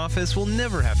those in your office will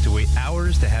never have to wait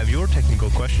hours to have your technical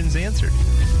questions answered.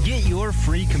 Get your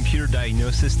free computer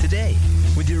diagnosis today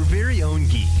with your very own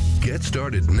geek. Get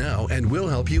started now and we'll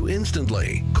help you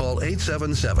instantly. Call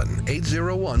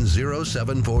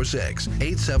 877-801-0746.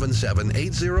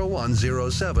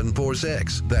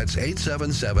 877-801-0746. That's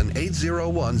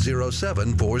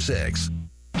 877-801-0746.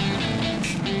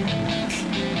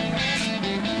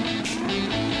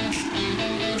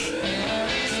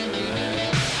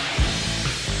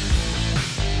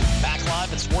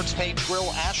 Sports Page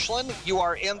Grille, Ashland. You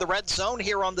are in the Red Zone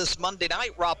here on this Monday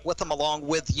night. Rob Witham along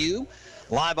with you.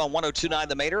 Live on 102.9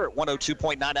 The Mater at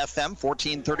 102.9 FM,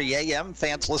 1430 AM.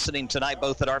 Fans listening tonight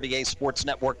both at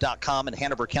RVASportsNetwork.com and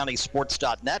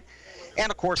HanoverCountySports.net.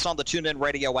 And, of course, on the TuneIn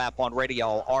Radio app on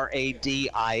Radiall, Radiall.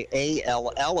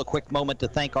 A quick moment to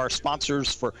thank our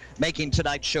sponsors for making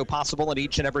tonight's show possible and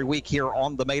each and every week here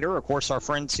on The Mater. Of course, our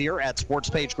friends here at Sports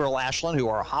Page Grille, Ashland, who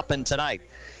are hopping tonight.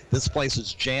 This place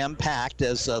is jam-packed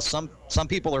as some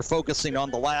people are focusing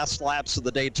on the last laps of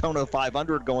the Daytona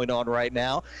 500 going on right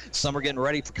now. Some are getting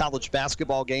ready for college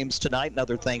basketball games tonight and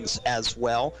other things as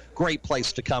well. Great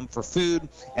place to come for food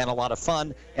and a lot of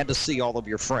fun and to see all of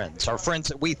your friends. Our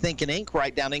friends at We Think in Ink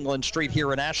right down England Street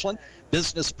here in Ashland.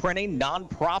 Business printing,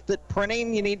 nonprofit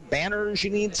printing. You need banners, you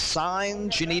need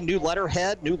signs, you need new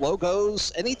letterhead, new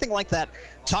logos, anything like that.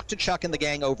 Talk to Chuck and the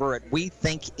gang over at We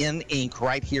Think in Ink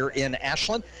right here in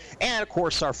Ashland. And, of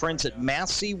course, our friends at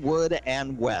Massey Wood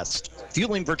 & West.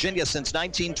 Fueling Virginia since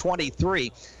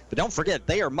 1923. But don't forget,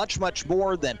 they are much, much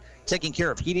more than taking care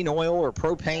of heating oil or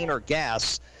propane or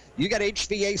gas. You got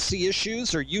HVAC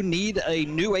issues or you need a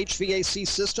new HVAC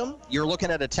system, you're looking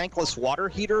at a tankless water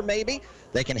heater maybe,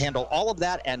 they can handle all of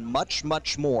that and much,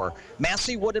 much more.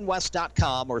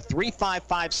 MasseyWoodandWest.com or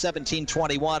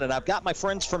 355-1721. And I've got my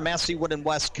friends from Massey Wood &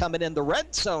 West coming in the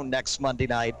Red Zone next Monday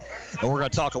night. And we're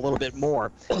going to talk a little bit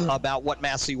more about what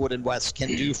Massey Wood & West can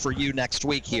do for you next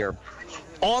week here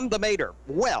on the Mater.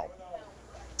 Well,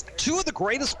 two of the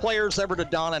greatest players ever to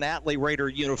don an Atlee Raider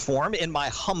uniform, in my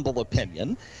humble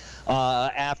opinion,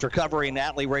 after covering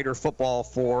Atlee Raider football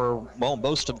for, well,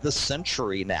 most of this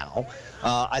century now.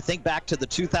 I think back to the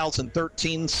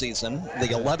 2013 season,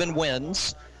 the 11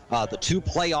 wins, the 2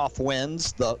 playoff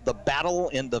wins, the battle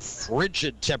in the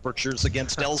frigid temperatures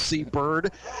against LC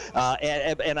Bird.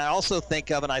 And I also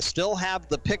think of, and I still have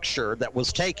the picture that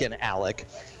was taken, Alec,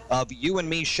 of you and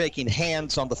me shaking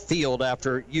hands on the field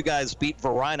after you guys beat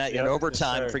Verina in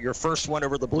overtime for your first win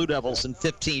over the Blue Devils in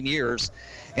 15 years.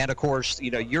 And, of course,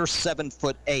 you know, you're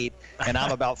 7'8", and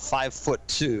I'm about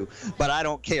 5'2". But I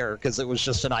don't care, because it was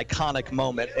just an iconic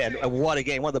moment. And what a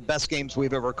game. One of the best games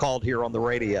we've ever called here on the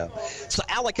radio. So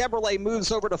Alec Eberle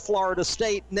moves over to Florida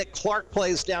State. Nick Clarke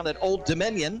plays down at Old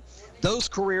Dominion. Those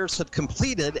careers have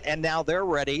completed, and now they're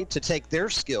ready to take their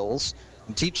skills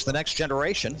and teach the next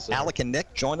generation. Alec and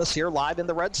Nick join us here live in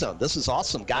the Red Zone. This is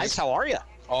awesome. Guys, how are you?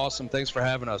 Awesome. Thanks for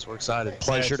having us. We're excited.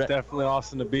 Pleasure. It's definitely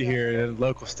awesome to be here in a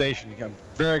local station. I'm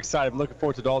very excited. I'm looking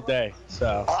forward to it all day.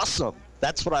 So awesome.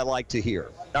 That's what I like to hear.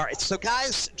 All right, so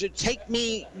guys, take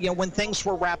me, you know, when things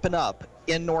were wrapping up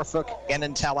in Norfolk and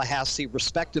in Tallahassee,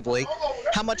 respectively,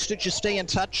 how much did you stay in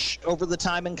touch over the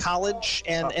time in college,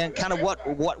 and kind of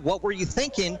what were you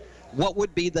thinking? What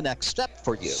would be the next step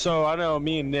for you? So I know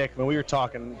me and Nick, when we were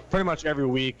talking pretty much every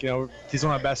week, you know, he's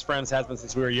one of my best friends, has been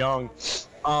since we were young.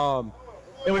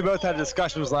 And we both had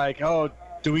discussions like, oh,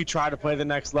 do we try to play the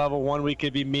next level? One week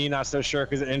it'd be me, not so sure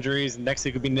because of injuries. And next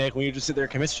week it'd be Nick. We would just sit there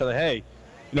and convince each other, hey,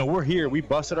 you know, we're here. We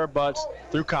busted our butts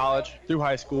through college, through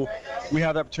high school. We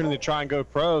have the opportunity to try and go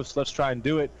pro, so let's try and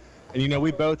do it. And, you know,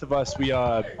 we both of us, we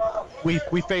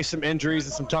faced some injuries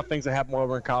and some tough things that happened while we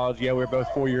were in college. Yeah, we were both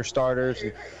 4-year starters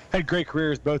and had great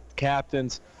careers, both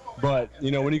captains. But,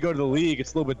 you know, when you go to the league,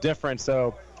 it's a little bit different.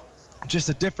 So just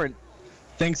the different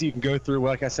things you can go through.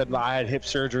 Like I said, I had hip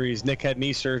surgeries. Nick had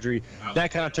knee surgery.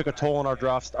 That kind of took a toll on our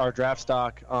draft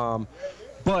stock.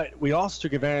 But we also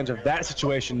took advantage of that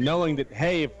situation, knowing that,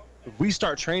 hey, if we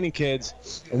start training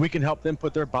kids and we can help them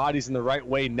put their bodies in the right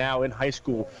way now in high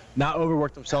school, not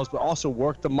overwork themselves, but also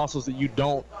work the muscles that you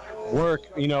don't work,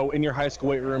 you know, in your high school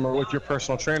weight room or with your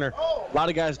personal trainer. A lot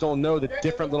of guys don't know the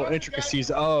different little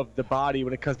intricacies of the body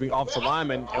when it comes to being offensive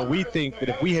linemen. And we think that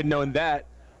if we had known that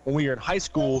when we were in high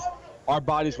school, our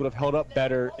bodies would have held up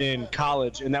better in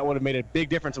college, and that would have made a big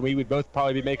difference, and we would both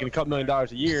probably be making a couple $1 million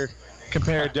a year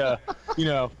compared to, you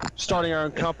know, starting our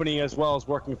own company as well as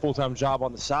working a full-time job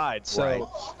on the side. So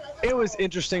It was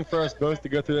interesting for us both to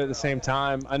go through it at the same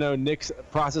time. I know Nick's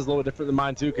process is a little different than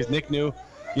mine too, because Nick knew,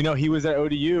 you know, he was at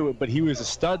ODU, but he was a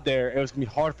stud there. It was going to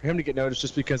be hard for him to get noticed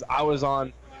just because I was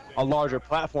on a larger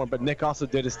platform, but Nick also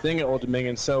did his thing at Old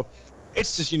Dominion. So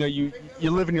it's just, you know, you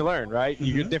live and you learn, right?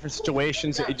 You get different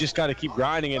situations. You just got to keep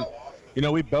grinding. And, you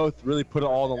know, we both really put it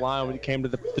all on the line when it came to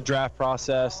the draft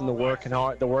process and the working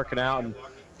out and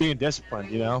being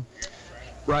disciplined, you know?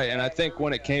 Right, and I think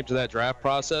when it came to that draft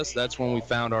process, that's when we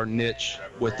found our niche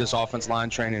with this offense line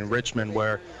training in Richmond,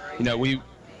 where, you know, we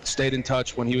stayed in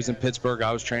touch when he was in Pittsburgh,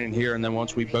 I was training here, and then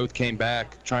once we both came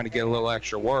back trying to get a little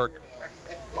extra work,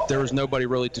 there was nobody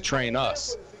really to train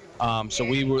us. So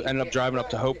we ended up driving up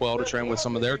to Hopewell to train with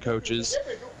some of their coaches,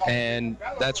 and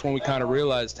that's when we kind of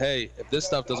realized, hey, if this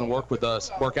stuff doesn't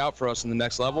work out for us in the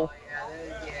next level,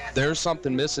 there's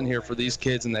something missing here for these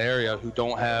kids in the area who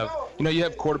don't have, you know, you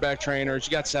have quarterback trainers,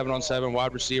 you got 7-on-7,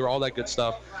 wide receiver, all that good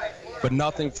stuff, but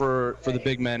nothing for the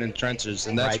big men in trenches.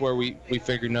 And that's where we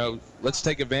figured, no, let's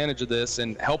take advantage of this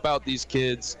and help out these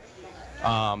kids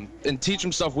and teach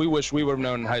them stuff we wish we would have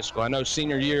known in high school. I know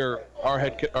senior year, our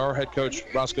head coach,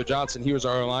 Roscoe Johnson, he was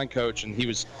our O-line coach, and he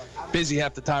was busy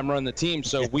half the time running the team,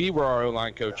 so we were our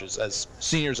O-line coaches as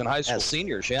seniors in high school. As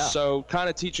seniors, yeah. So kind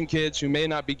of teaching kids who may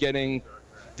not be getting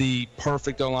the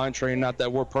perfect O-line training, not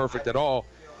that we're perfect at all,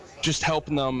 just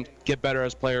helping them get better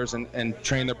as players and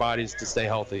train their bodies to stay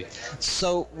healthy.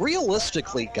 So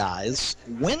realistically, guys,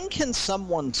 when can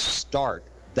someone start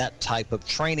that type of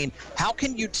training? How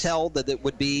can you tell that it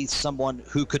would be someone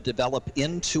who could develop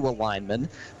into a lineman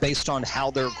based on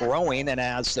how they're growing and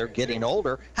as they're getting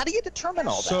older? How do you determine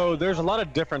all that? So there's a lot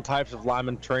of different types of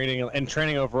lineman training and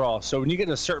training overall. So when you get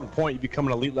to a certain point, you become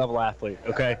an elite level athlete,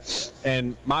 okay?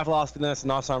 And my philosophy in this,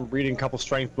 and also I'm reading a couple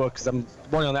strength books, I'm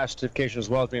working on that certification as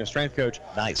well as being a strength coach.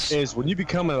 Nice. Is when you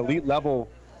become an elite level,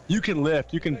 you can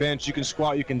lift, you can bench, you can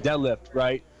squat, you can deadlift,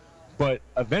 right? But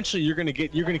eventually you're going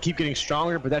to keep getting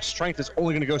stronger, but that strength is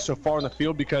only going to go so far in the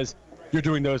field because you're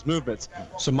doing those movements.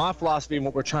 So my philosophy and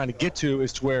what we're trying to get to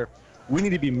is to where we need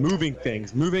to be moving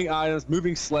things, moving items,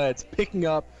 moving sleds, picking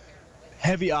up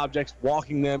heavy objects,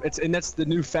 walking them. And that's the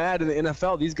new fad in the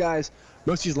NFL. These guys,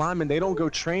 most of these linemen, they don't go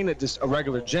train at just a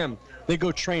regular gym. They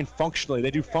go train functionally. They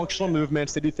do functional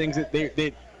movements. They do things that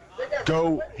they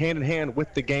go hand in hand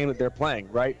with the game that they're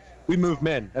playing, right? We move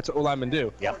men. That's what linemen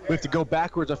do. Yep. We have to go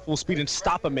backwards at full speed and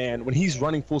stop a man when he's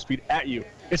running full speed at you.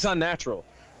 It's unnatural.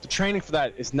 The training for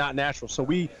that is not natural. So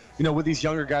we, with these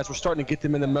younger guys, we're starting to get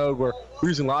them in the mode where we're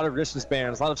using a lot of resistance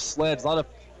bands, a lot of sleds, a lot of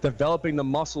developing the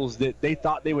muscles that they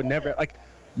thought they would never. Like,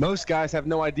 most guys have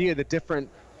no idea the different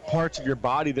parts of your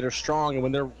body that are strong, and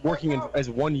when they're working as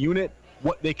one unit,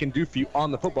 what they can do for you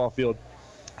on the football field.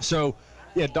 So,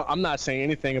 yeah, I'm not saying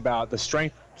anything about the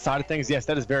strength side of things. Yes,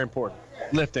 that is very important.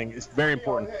 Lifting is very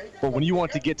important. But when you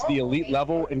want to get to the elite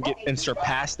level and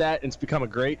surpass that and become a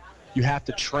great, you have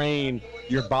to train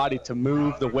your body to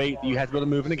move the weight that you have to be able to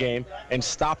move in a game and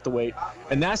stop the weight.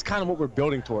 And that's kind of what we're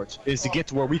building towards, is to get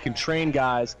to where we can train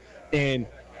guys and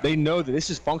they know that this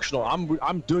is functional.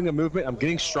 I'm doing a movement, I'm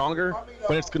getting stronger,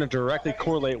 but it's going to directly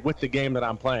correlate with the game that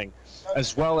I'm playing,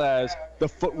 as well as the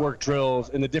footwork drills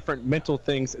and the different mental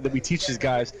things that we teach these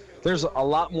guys. There's a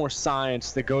lot more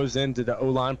science that goes into the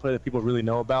O-line play that people really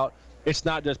know about. It's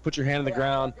not just put your hand on the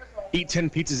ground, eat 10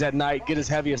 pizzas at night, get as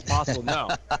heavy as possible. No,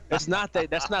 it's not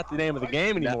that. That's not the name of the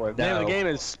game anymore. The name of the game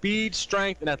is speed,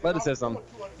 strength, and athleticism. And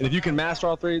if you can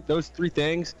master those three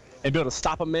things and be able to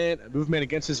stop a man, move a man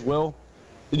against his will,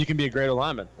 then you can be a great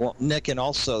lineman. Well, Nick, and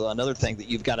also another thing that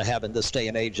you've got to have in this day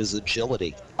and age is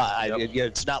agility.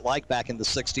 It's not like back in the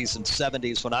 60s and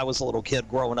 70s when I was a little kid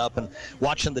growing up and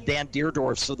watching the Dan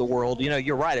Deerdorfs of the world.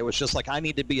 You're right. It was just like I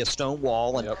need to be a stone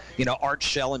wall, and Art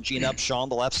Shell and Gene Upshaw on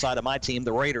the left side of my team,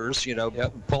 the Raiders.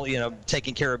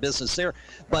 Taking care of business there.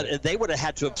 But they would have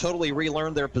had to have totally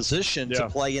relearned their position to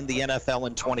play in the NFL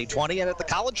in 2020 and at the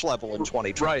college level in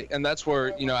 2020. Right, and that's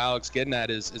where Alex getting at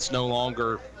is it's no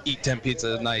longer eat 10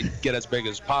 pizzas at night, get as big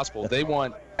as possible. They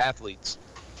want athletes.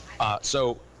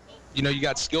 So you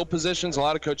got skill positions. A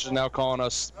lot of coaches are now calling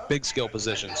us big skill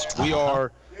positions. We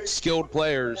are skilled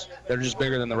players that are just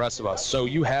bigger than the rest of us. So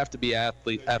you have to be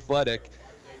athletic,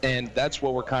 and that's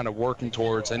what we're kind of working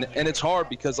towards. And it's hard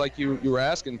because, like you were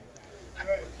asking,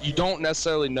 you don't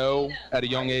necessarily know at a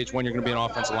young age when you're going to be an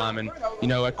offensive lineman. At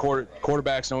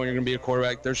quarterbacks know when you're going to be a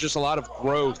quarterback. There's just a lot of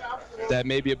growth that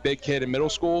maybe a big kid in middle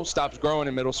school stops growing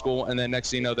in middle school, and then next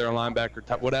thing you know, they're a linebacker,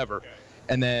 whatever.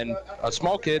 And then a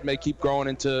small kid may keep growing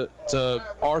into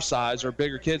our size or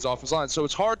bigger kids offensive line. So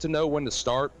it's hard to know when to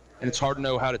start, and it's hard to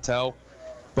know how to tell.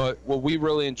 But what we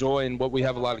really enjoy and what we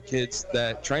have a lot of kids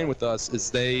that train with us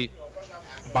is they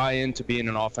buy into being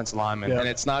an offensive lineman. Yeah. And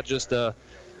it's not just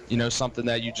something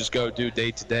that you just go do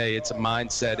day to day. It's a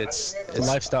mindset. It's a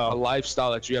lifestyle. A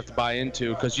lifestyle that you have to buy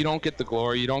into, because you don't get the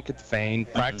glory, you don't get the fame.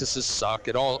 Practices suck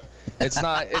at all. It's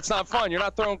not fun. You're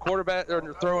not throwing quarterback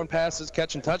or throwing passes,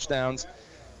 catching touchdowns.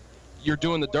 You're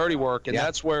doing the dirty work, and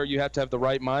that's where you have to have the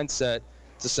right mindset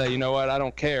to say, you know what, I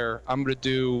don't care. I'm going to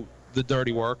do the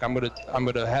dirty work. I'm going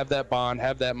to have that bond,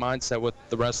 have that mindset with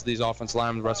the rest of these offensive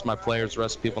linemen, the rest of my players, the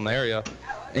rest of the people in the area,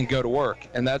 and go to work.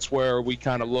 And that's where we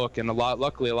kind of look, and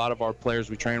luckily a lot of our players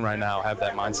we train right now have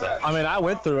that mindset. I mean, I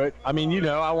went through it. I mean,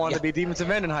 I wanted to be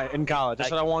defensive end in college. That's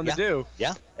what I wanted to do.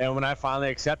 Yeah. And when I finally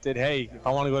accepted, hey, if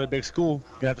I want to go to a big school,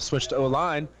 you have to switch to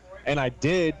O-line. And I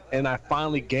did, and I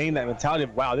finally gained that mentality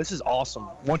of, wow, this is awesome.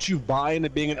 Once you buy into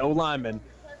being an O-lineman,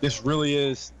 this really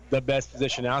is the best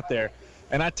position out there.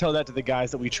 And I tell that to the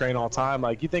guys that we train all the time.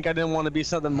 Like, you think I didn't want to be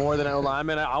something more than an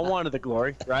O-lineman? I wanted the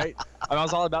glory, right? I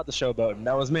was all about the showboating.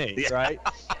 That was me, right?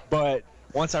 But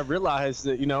once I realized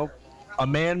that, a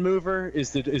man mover is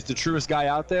the truest guy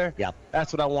out there. Yeah.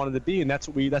 That's what I wanted to be, and that's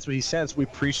what he says we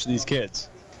preach to these kids.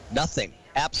 Nothing,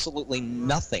 absolutely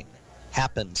nothing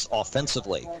happens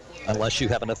offensively unless you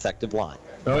have an effective line.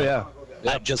 Oh yeah.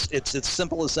 It's as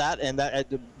simple as that. And that,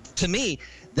 to me,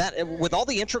 that with all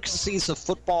the intricacies of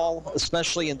football,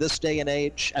 especially in this day and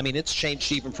age, I mean, it's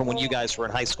changed even from when you guys were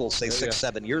in high school, say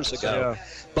 6-7 years ago. Yeah.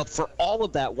 But for all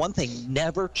of that, one thing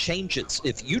never changes.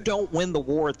 If you don't win the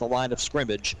war at the line of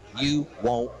scrimmage, you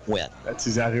won't win. That's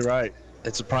exactly right.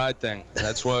 It's a pride thing.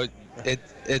 That's what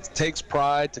it takes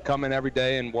pride to come in every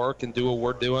day and work and do what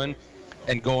we're doing,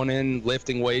 and going in,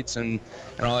 lifting weights and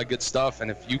all that good stuff.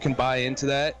 And if you can buy into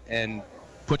that and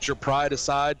put your pride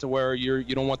aside to where you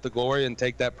don't want the glory, and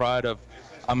take that pride of,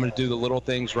 I'm going to do the little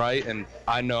things right, and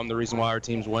I know I'm the reason why our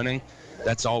team's winning,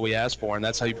 that's all we ask for, and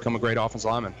that's how you become a great offensive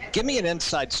lineman. Give me an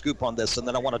inside scoop on this, and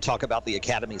then I want to talk about the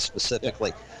academy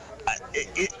specifically.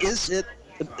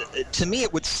 To me,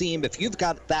 it would seem if you've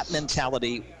got that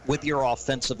mentality with your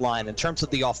offensive line in terms of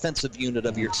the offensive unit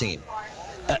of your team,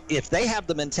 if they have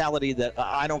the mentality that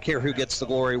I don't care who gets the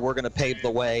glory, we're going to pave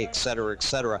the way, et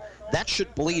cetera, that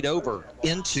should bleed over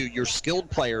into your skilled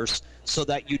players so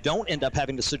that you don't end up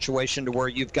having a situation to where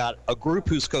you've got a group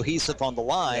who's cohesive on the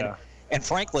line and,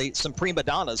 frankly, some prima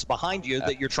donnas behind you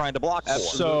that you're trying to block for.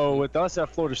 So with us at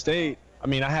Florida State, I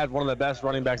mean, I had one of the best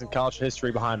running backs in college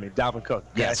history behind me, Dalvin Cook.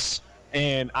 Yes.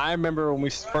 And I remember when we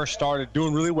first started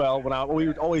doing really well,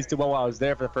 we always did well while I was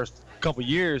there for the first couple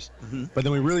years, but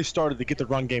then we really started to get the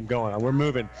run game going. We're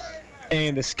moving.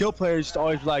 And the skill players just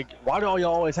always like, why do y'all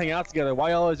always hang out together?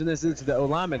 Why y'all always doing this to the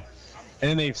O-linemen?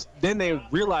 And then they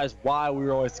realized why we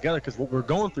were always together, because what we were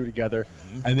going through together,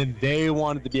 and then they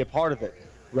wanted to be a part of it,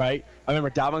 right? I remember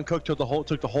Dalvin Cook took the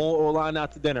whole O-line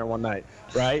out to dinner one night,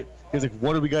 right? He was like,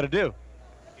 what do we got to do?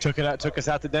 Took us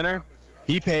out to dinner.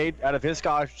 He paid out of his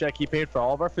scholarship check. He paid for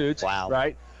all of our foods. Wow.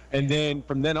 Right? And then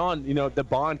from then on, the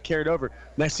bond carried over.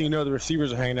 Next thing you know, the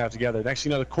receivers are hanging out together. Next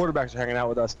thing you know, the quarterbacks are hanging out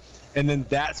with us. And then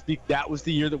that was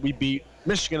the year that we beat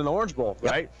Michigan in the Orange Bowl,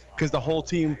 right? Because the whole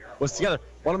team was together.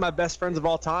 One of my best friends of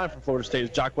all time from Florida State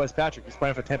is Jock West-Patrick. He's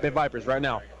playing for Tampa Bay Vipers right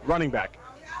now, running back.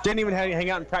 Didn't even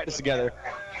hang out and practice together,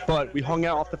 but we hung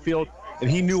out off the field, and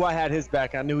he knew I had his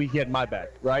back. I knew he had my back,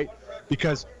 right?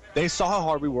 Because they saw how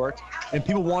hard we worked, and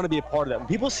people want to be a part of that. When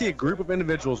people see a group of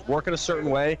individuals working a certain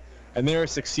way, and they're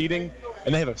succeeding,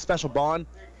 and they have a special bond,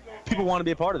 people want to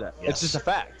be a part of that. Yes. It's just a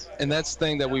fact. And that's the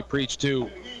thing that we preach too.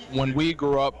 When we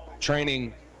grew up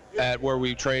training at where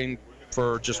we trained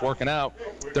for just working out,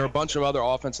 there are a bunch of other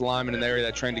offensive linemen in the area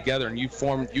that train together, and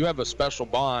you have a special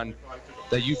bond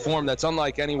that you form that's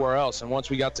unlike anywhere else. And once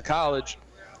we got to college,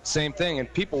 same thing.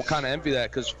 And people kind of envy that,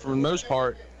 because for the most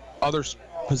part, other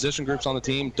position groups on the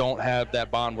team don't have that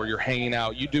bond where you're hanging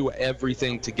out. You do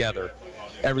everything together,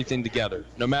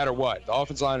 no matter what. The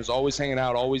offensive line is always hanging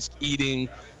out, always eating,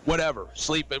 whatever,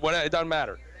 sleeping, whatever, it doesn't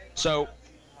matter. So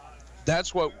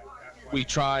that's what we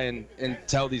try and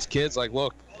tell these kids, like,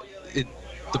 look,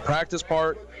 the practice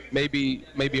part may be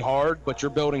hard, but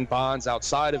you're building bonds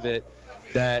outside of it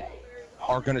that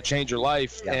are going to change your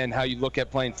life and how you look at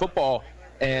playing football.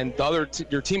 And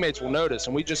your teammates will notice.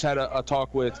 And we just had a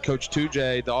talk with Coach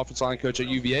Tujay, the offensive line coach at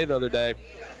UVA the other day,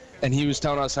 and he was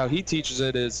telling us how he teaches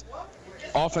it is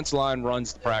offensive line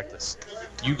runs the practice.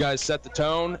 You guys set the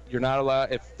tone. You're not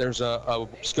allowed, if there's a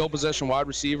skill position wide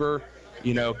receiver,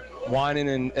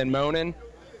 whining and moaning,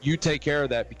 you take care of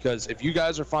that, because if you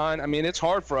guys are fine, I mean, it's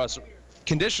hard for us.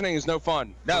 Conditioning is no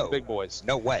fun for the big boys.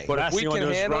 No way. But if we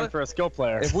can handle it, for a skill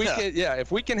player.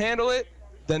 If we can handle it,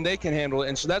 then they can handle it.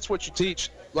 And so that's what you teach.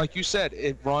 Like you said,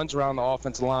 it runs around the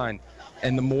offensive line.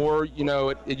 And the more,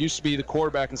 it used to be the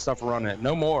quarterback and stuff running it.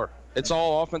 No more. It's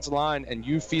all offensive line, and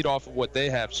you feed off of what they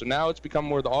have. So now it's become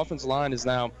more the offensive line is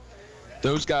now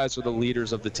those guys are the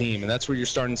leaders of the team. And that's where you're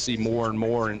starting to see more and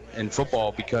more in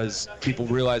football, because people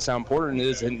realize how important it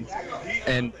is,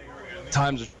 and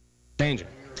times are changing.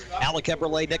 Alec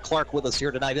Eberle, Nick Clarke with us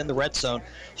here tonight in the Red Zone.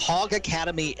 Hog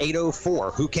Academy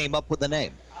 804. Who came up with the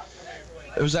name?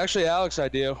 It was actually Alec's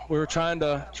idea. We were trying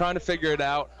to figure it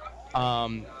out.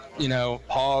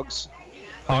 Hogs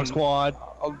Squad,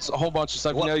 a whole bunch of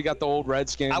stuff. You got the old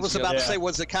Redskins. I was about to say,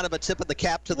 was it kind of a tip of the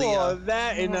cap to the? Well,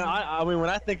 that and I mean, when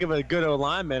I think of a good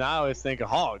O-lineman, I always think of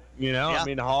hog. I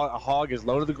mean, a hog is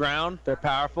low to the ground. They're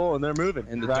powerful and they're moving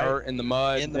in the dirt, in the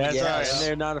mud. That's right. And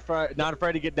they're not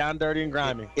afraid to get down dirty and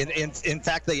grimy. In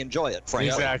fact, they enjoy it. Frankly.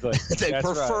 Exactly. They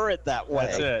prefer it that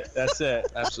way. That's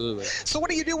it. Absolutely. So, what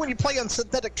do you do when you play on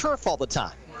synthetic turf all the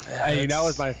time? Hey, that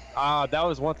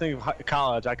was one thing in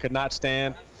college I could not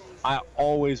stand. I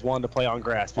always wanted to play on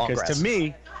grass, because to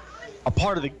me, a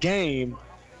part of the game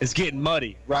is getting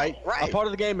muddy, right? Right. A part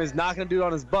of the game is knocking a dude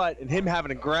on his butt and him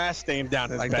having a grass stain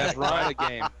down his back. That Verona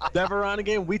game. That Verona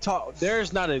game, we talk.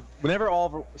 There's not a whenever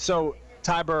all so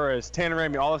Ty Burris, Tanner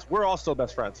Ramey, all us, we're all still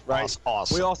best friends, right? That's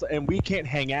awesome. We can't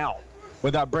hang out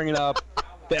without bringing up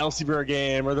the Elsevier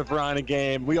game or the Verona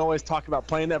game. We always talk about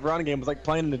playing that Verona game. It was like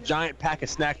playing in a giant pack of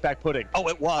snack pack pudding. Oh,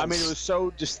 it was. I mean, it was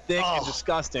so just thick and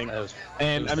disgusting.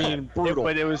 Brutal.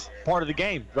 But it was part of the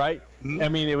game, right? Mm-hmm. I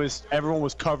mean, everyone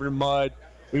was covered in mud.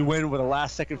 We win with a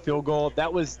last-second field goal.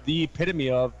 That was the epitome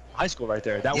of high school right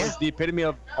there. That was the epitome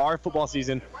of our football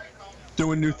season,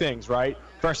 doing new things, right?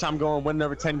 First time winning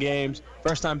over 10 games.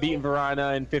 First time beating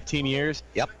Verona in 15 years.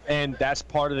 Yep. And that's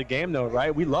part of the game, though,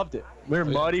 right? We loved it. We were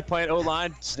muddy, playing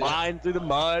O-line, sliding through the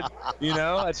mud.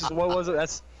 That's just what was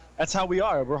it? That's how we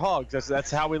are. We're hogs.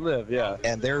 That's how we live. Yeah.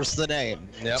 And there's the name.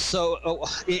 Yep. So,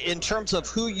 in terms of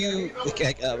who you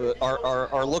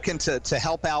are looking to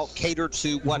help out, cater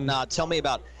to, whatnot, tell me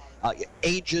about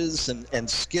ages and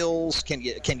skills. Can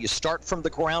you start from the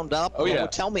ground up? Oh yeah.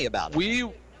 Tell me about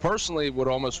it. personally would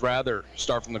almost rather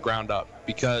start from the ground up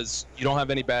because you don't have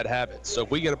any bad habits. So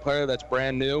if we get a player that's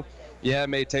brand new, yeah, it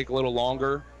may take a little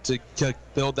longer to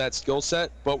build that skill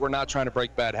set, but we're not trying to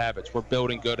break bad habits. We're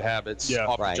building good habits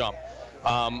off the jump.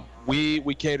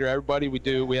 We cater everybody.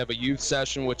 We have a youth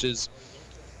session, which is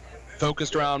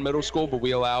focused around middle school, but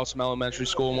we allow some elementary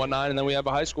school and whatnot. And then we have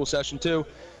a high school session too,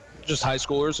 just high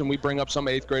schoolers, and we bring up some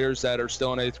 8th graders that are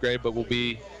still in 8th grade, but will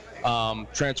be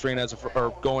transferring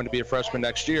or going to be a freshman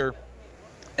next year.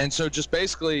 And so just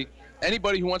basically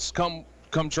anybody who wants to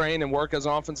come train and work as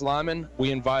an offensive lineman,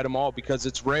 we invite them all because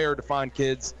it's rare to find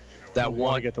kids that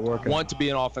want to be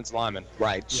an offensive lineman.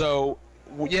 Right. So,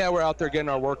 yeah, we're out there getting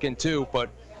our work in too, but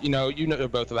you know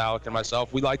both of Alec and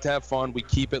myself, we like to have fun. We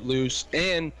keep it loose,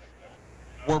 and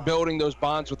we're building those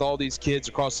bonds with all these kids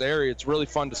across the area. It's really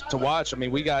fun to watch. I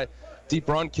mean, we got Deep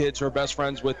Run kids who are best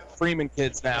friends with Freeman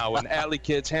kids now, and Atlee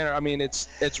kids. Hannah. I mean, it's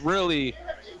really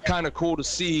kind of cool to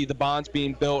see the bonds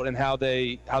being built and how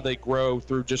they grow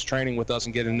through just training with us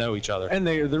and getting to know each other. And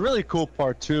the really cool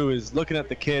part too is looking at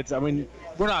the kids. I mean,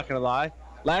 we're not gonna lie.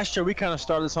 Last year we kind of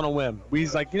started this on a whim. We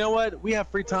was like, you know what? We have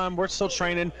free time. We're still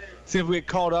training. See if we get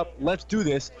called up. Let's do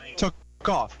this. Took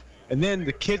off. And then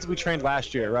the kids we trained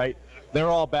last year, right? They're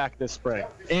all back this spring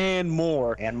and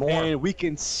more. And we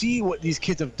can see what these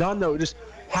kids have done, though, just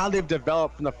how they've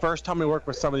developed from the first time we worked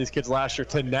with some of these kids last year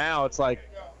to now. It's like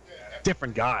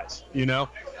different guys, you know?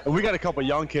 And we got a couple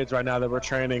young kids right now that we're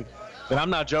training that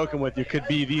I'm not joking with you could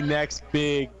be the next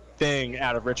big thing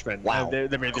out of Richmond. Wow.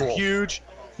 They're huge.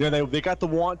 You know, they got the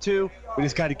want to. We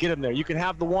just got to get them there. You can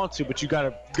have the want to, but you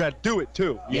got to do it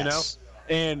too, you know?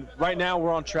 And right now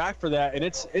we're on track for that, and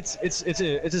it's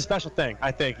a special thing,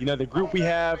 I think. You know, the group we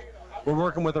have, we're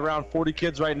working with around 40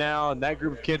 kids right now, and that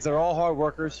group of kids, they're all hard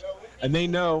workers, and they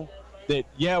know that,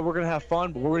 yeah, we're going to have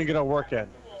fun, but we're going to get our work in,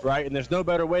 right? And there's no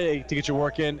better way to get your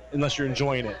work in unless you're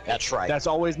enjoying it. That's right. That's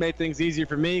always made things easier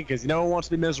for me because no one wants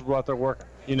to be miserable out there working,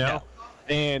 you know? Yeah.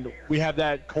 And we have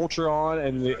that culture on,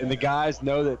 and the guys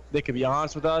know that they can be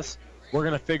honest with us. We're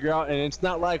going to figure out, and it's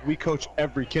not like we coach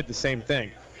every kid the same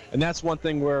thing. And that's one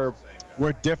thing where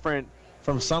we're different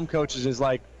from some coaches is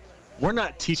like, we're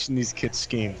not teaching these kids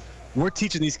scheme. We're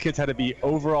teaching these kids how to be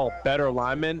overall better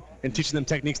linemen and teaching them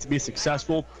techniques to be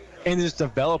successful and just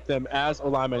develop them as a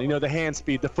lineman. You know, the hand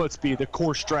speed, the foot speed, the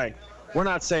core strength. We're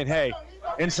not saying, hey,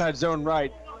 inside zone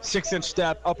right, 6-inch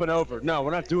step, up and over. No,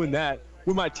 we're not doing that.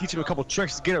 We might teach them a couple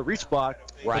tricks to get a reach block.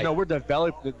 Right. But no, we're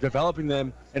developing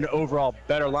them an overall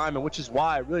better lineman, which is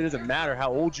why it really doesn't matter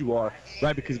how old you are,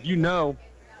 right? Because if you know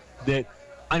that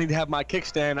I need to have my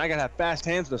kickstand, I got to have fast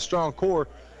hands and a strong core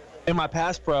in my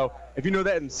pass pro. If you know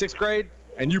that in 6th grade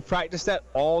and you practice that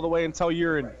all the way until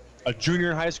you're in a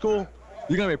junior in high school,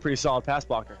 you're going to be a pretty solid pass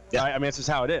blocker. Yeah. Right? I mean, it's just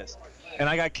how it is. And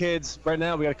I got kids right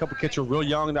now, we got a couple kids who are real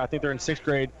young. I think they're in 6th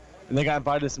grade, and they got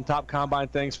invited to some top combine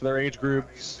things for their age group.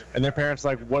 And their parents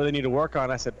like, what do they need to work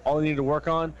on? I said, all they need to work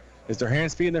on is their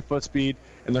hand speed and their foot speed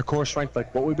and their core strength,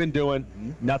 like what we've been doing.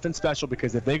 Nothing special,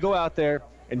 because if they go out there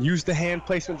and use the hand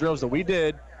placement drills that we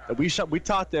did, that we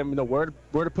taught them, you know, where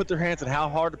to put their hands and how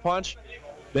hard to punch,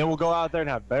 they will go out there and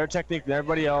have better technique than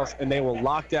everybody else, and they will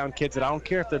lock down kids that I don't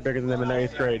care if they're bigger than them in their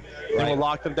 8th grade. They will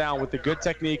lock them down with the good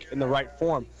technique and the right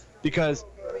form, because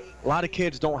a lot of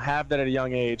kids don't have that at a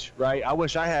young age, right? I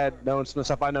wish I had known some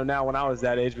stuff I know now when I was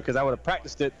that age, because I would have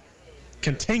practiced it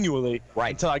continually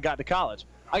until I got to college.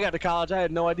 I got to college, I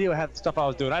had no idea what half the stuff I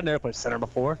was doing. I'd never played center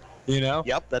before. You know?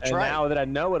 Yep, that's and right. And now that I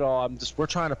know it all, we're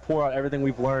trying to pour out everything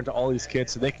we've learned to all these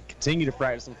kids so they can continue to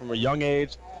practice them from a young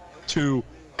age to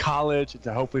college and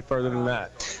to hopefully further than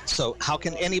that. So how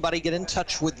can anybody get in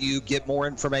touch with you, get more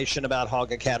information about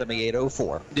Hog Academy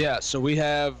 804? Yeah, so we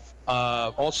have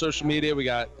all social media. We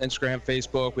got Instagram,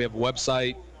 Facebook. We have a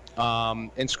website.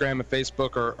 Instagram and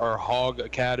Facebook are Hog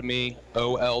Academy,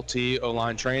 OLT,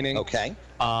 O-line training. Okay.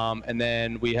 And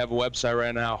then we have a website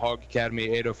right now,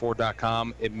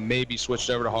 hogacademy804.com. It may be switched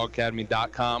over to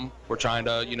hogacademy.com. We're trying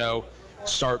to, you know,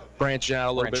 start branching out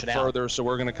a little bit further. So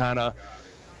we're going to kind of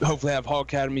hopefully have Hog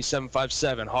Academy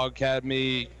 757, Hog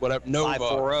Academy, whatever, Nova.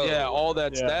 540. Yeah, all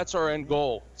that's our end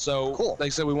goal. So, like I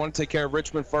said, we want to take care of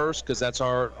Richmond first, because that's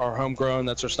our homegrown,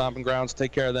 that's our stomping grounds.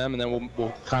 Take care of them, and then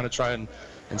we'll kind of try and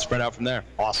spread out from there.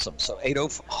 Awesome. So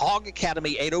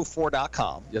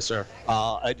hogacademy804.com. Yes, sir.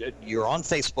 You're on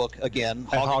Facebook again,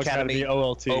 Hog Academy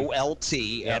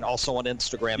OLT, and also on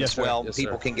Instagram as well. Yes,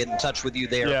 people can get in touch with you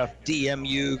there, DM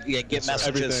you, get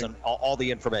messages and all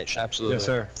the information. Absolutely. Yes,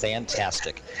 sir.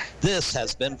 Fantastic. This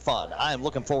has been fun. I am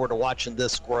looking forward to watching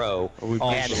this grow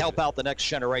and help out the next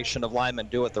generation of linemen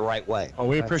do it the right way. Oh,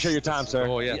 we appreciate your time, sir.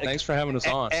 Oh, yeah. Thanks for having us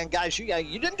on. And guys, you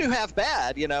didn't do half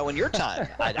bad, you know, in your time.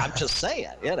 I'm just saying.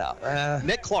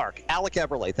 Nick Clarke, Alec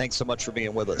Eberle, thanks so much for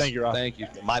being with us. Thank you, Rob. Thank you.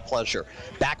 My pleasure.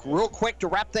 Back real quick to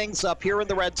wrap things up here in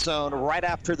the Red Zone right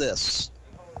after this.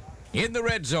 In the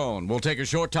Red Zone, we'll take a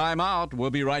short time out. We'll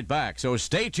be right back, so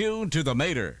stay tuned to the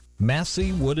Mater.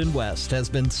 Massey Wood & West has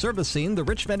been servicing the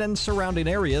Richmond and surrounding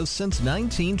areas since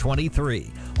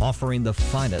 1923, offering the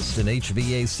finest in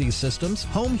HVAC systems,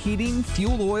 home heating,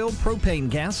 fuel oil, propane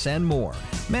gas, and more.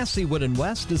 Massey Wood &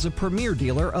 West is a premier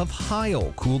dealer of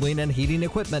Heil cooling and heating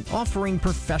equipment, offering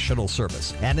professional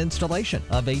service and installation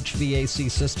of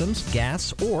HVAC systems,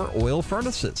 gas, or oil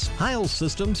furnaces. Heil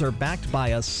systems are backed by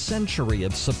a century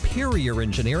of superior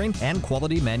engineering and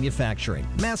quality manufacturing.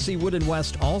 Massey Wood &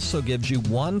 West also gives you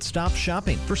one-stop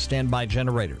shopping for standby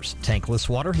generators, tankless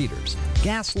water heaters,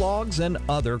 gas logs, and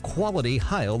other quality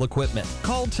Heil equipment.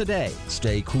 Call today.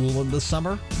 Stay cool in the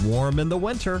summer, warm in the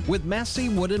winter with Massey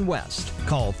Wood & West.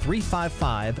 Call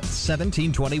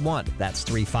 355-1721. That's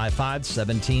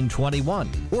 355-1721.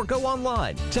 Or go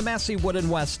online to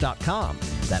MasseyWoodandWest.com.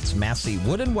 That's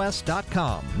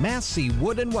MasseyWoodandWest.com. Massey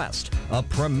Wood & West, a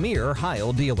premier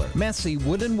Heil dealer. Massey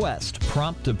Wood & West,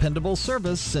 prompt, dependable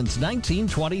service since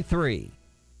 1923.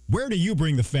 Where do you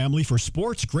bring the family for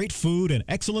sports, great food, and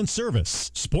excellent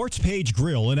service? Sports Page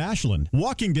Grille in Ashland.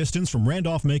 Walking distance from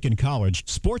Randolph-Macon College,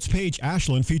 Sports Page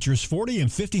Ashland features 40 and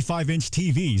 55-inch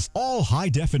TVs, all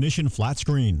high-definition flat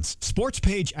screens. Sports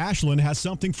Page Ashland has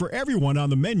something for everyone on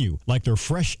the menu, like their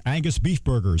fresh Angus beef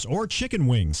burgers or chicken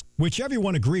wings, which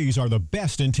everyone agrees are the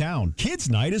best in town. Kids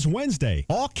Night is Wednesday.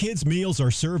 All kids' meals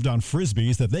are served on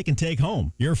Frisbees that they can take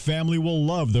home. Your family will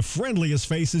love the friendliest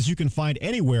faces you can find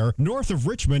anywhere north of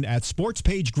Richmond at Sports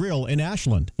Page Grille in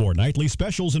Ashland. For nightly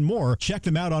specials and more, check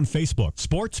them out on Facebook.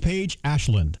 Sports Page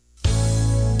Ashland.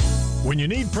 When you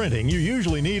need printing, you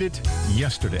usually need it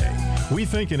yesterday. We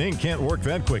Think in Ink can't work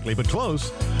that quickly, but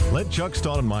close. Let Chuck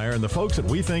Stoudemire and the folks at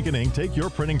We Think in Ink take your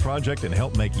printing project and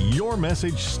help make your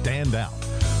message stand out.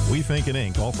 We Think in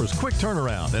Ink offers quick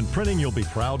turnaround and printing you'll be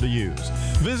proud to use.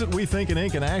 Visit We Think in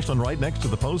Ink in Ashland right next to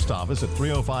the post office at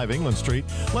 305 England Street.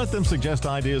 Let them suggest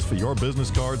ideas for your business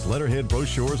cards, letterhead,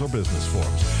 brochures, or business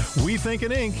forms. We Think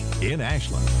in Ink in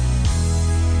Ashland.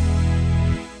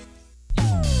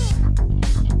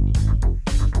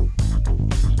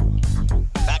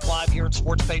 Here at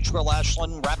Sports Page Grille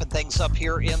Ashland, wrapping things up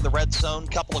here in the Red Zone.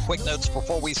 Couple of quick notes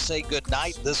before we say good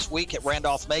night. This week at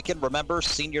Randolph-Macon, remember,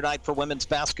 senior night for women's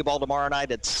basketball tomorrow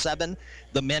night at 7.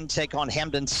 The men take on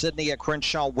Hampden-Sydney at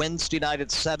Crenshaw Wednesday night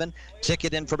at 7.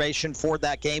 Ticket information for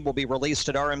that game will be released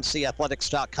at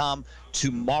rmcathletics.com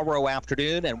tomorrow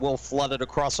afternoon, and we'll flood it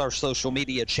across our social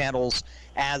media channels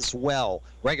as well.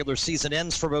 Regular season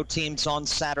ends for both teams on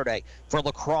Saturday. For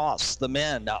lacrosse, the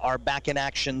men are back in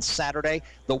action Saturday.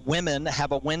 The women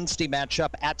have a Wednesday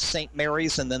matchup at St.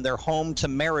 Mary's, and then they're home to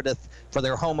Meredith for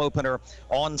their home opener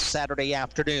on Saturday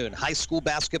afternoon. High school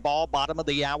basketball, bottom of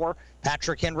the hour.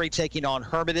 Patrick Henry taking on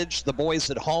Hermitage. The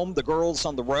boys at home, the girls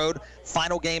on the road.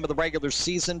 Final game of the regular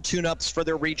season, tune-ups for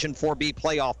their Region 4B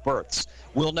playoff berths.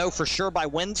 We'll know for sure by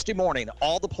Wednesday morning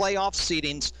all the playoff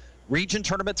seedings. Region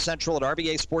Tournament Central at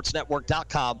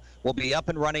RVASportsNetwork.com will be up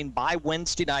and running by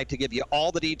Wednesday night to give you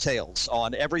all the details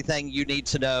on everything you need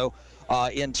to know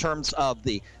in terms of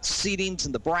the seedings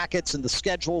and the brackets and the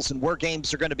schedules and where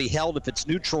games are going to be held, if it's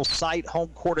neutral site, home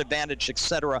court advantage,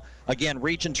 etc. Again,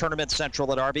 Region Tournament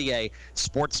Central at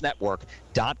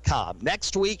RVASportsNetwork.com.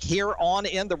 Next week here on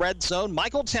In the Red Zone,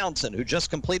 Michael Townsend, who just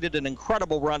completed an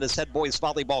incredible run as head boys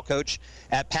volleyball coach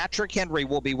at Patrick Henry,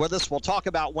 will be with us. We'll talk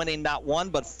about winning not one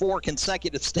but 4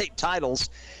 consecutive state titles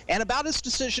and about his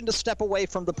decision to step away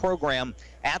from the program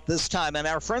at this time. And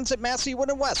our friends at Massey Wood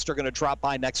 & West are going to drop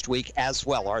by next week as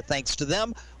well. Our thanks to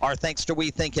them, our thanks to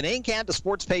We Think in Ink, and to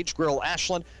Sports Page Grille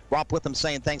Ashland. Rob Witham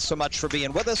saying thanks so much for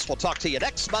being with us. We'll talk to you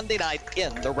next Monday night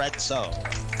in the Red Zone.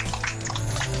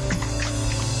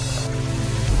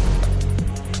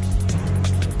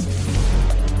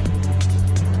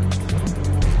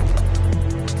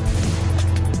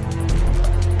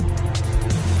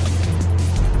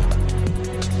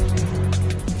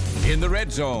 In the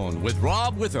Red Zone with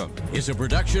Rob Witham is a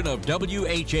production of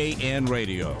WHAN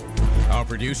Radio. Our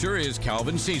producer is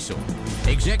Calvin Cecil.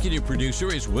 Executive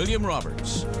producer is William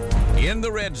Roberts. In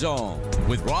the Red Zone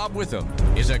with Rob Witham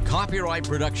is a copyright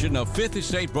production of Fifth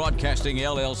Estate Broadcasting,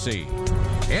 LLC.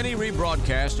 Any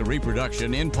rebroadcast or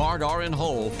reproduction in part or in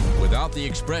whole without the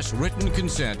express written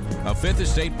consent of Fifth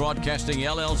Estate Broadcasting,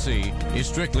 LLC is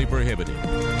strictly prohibited.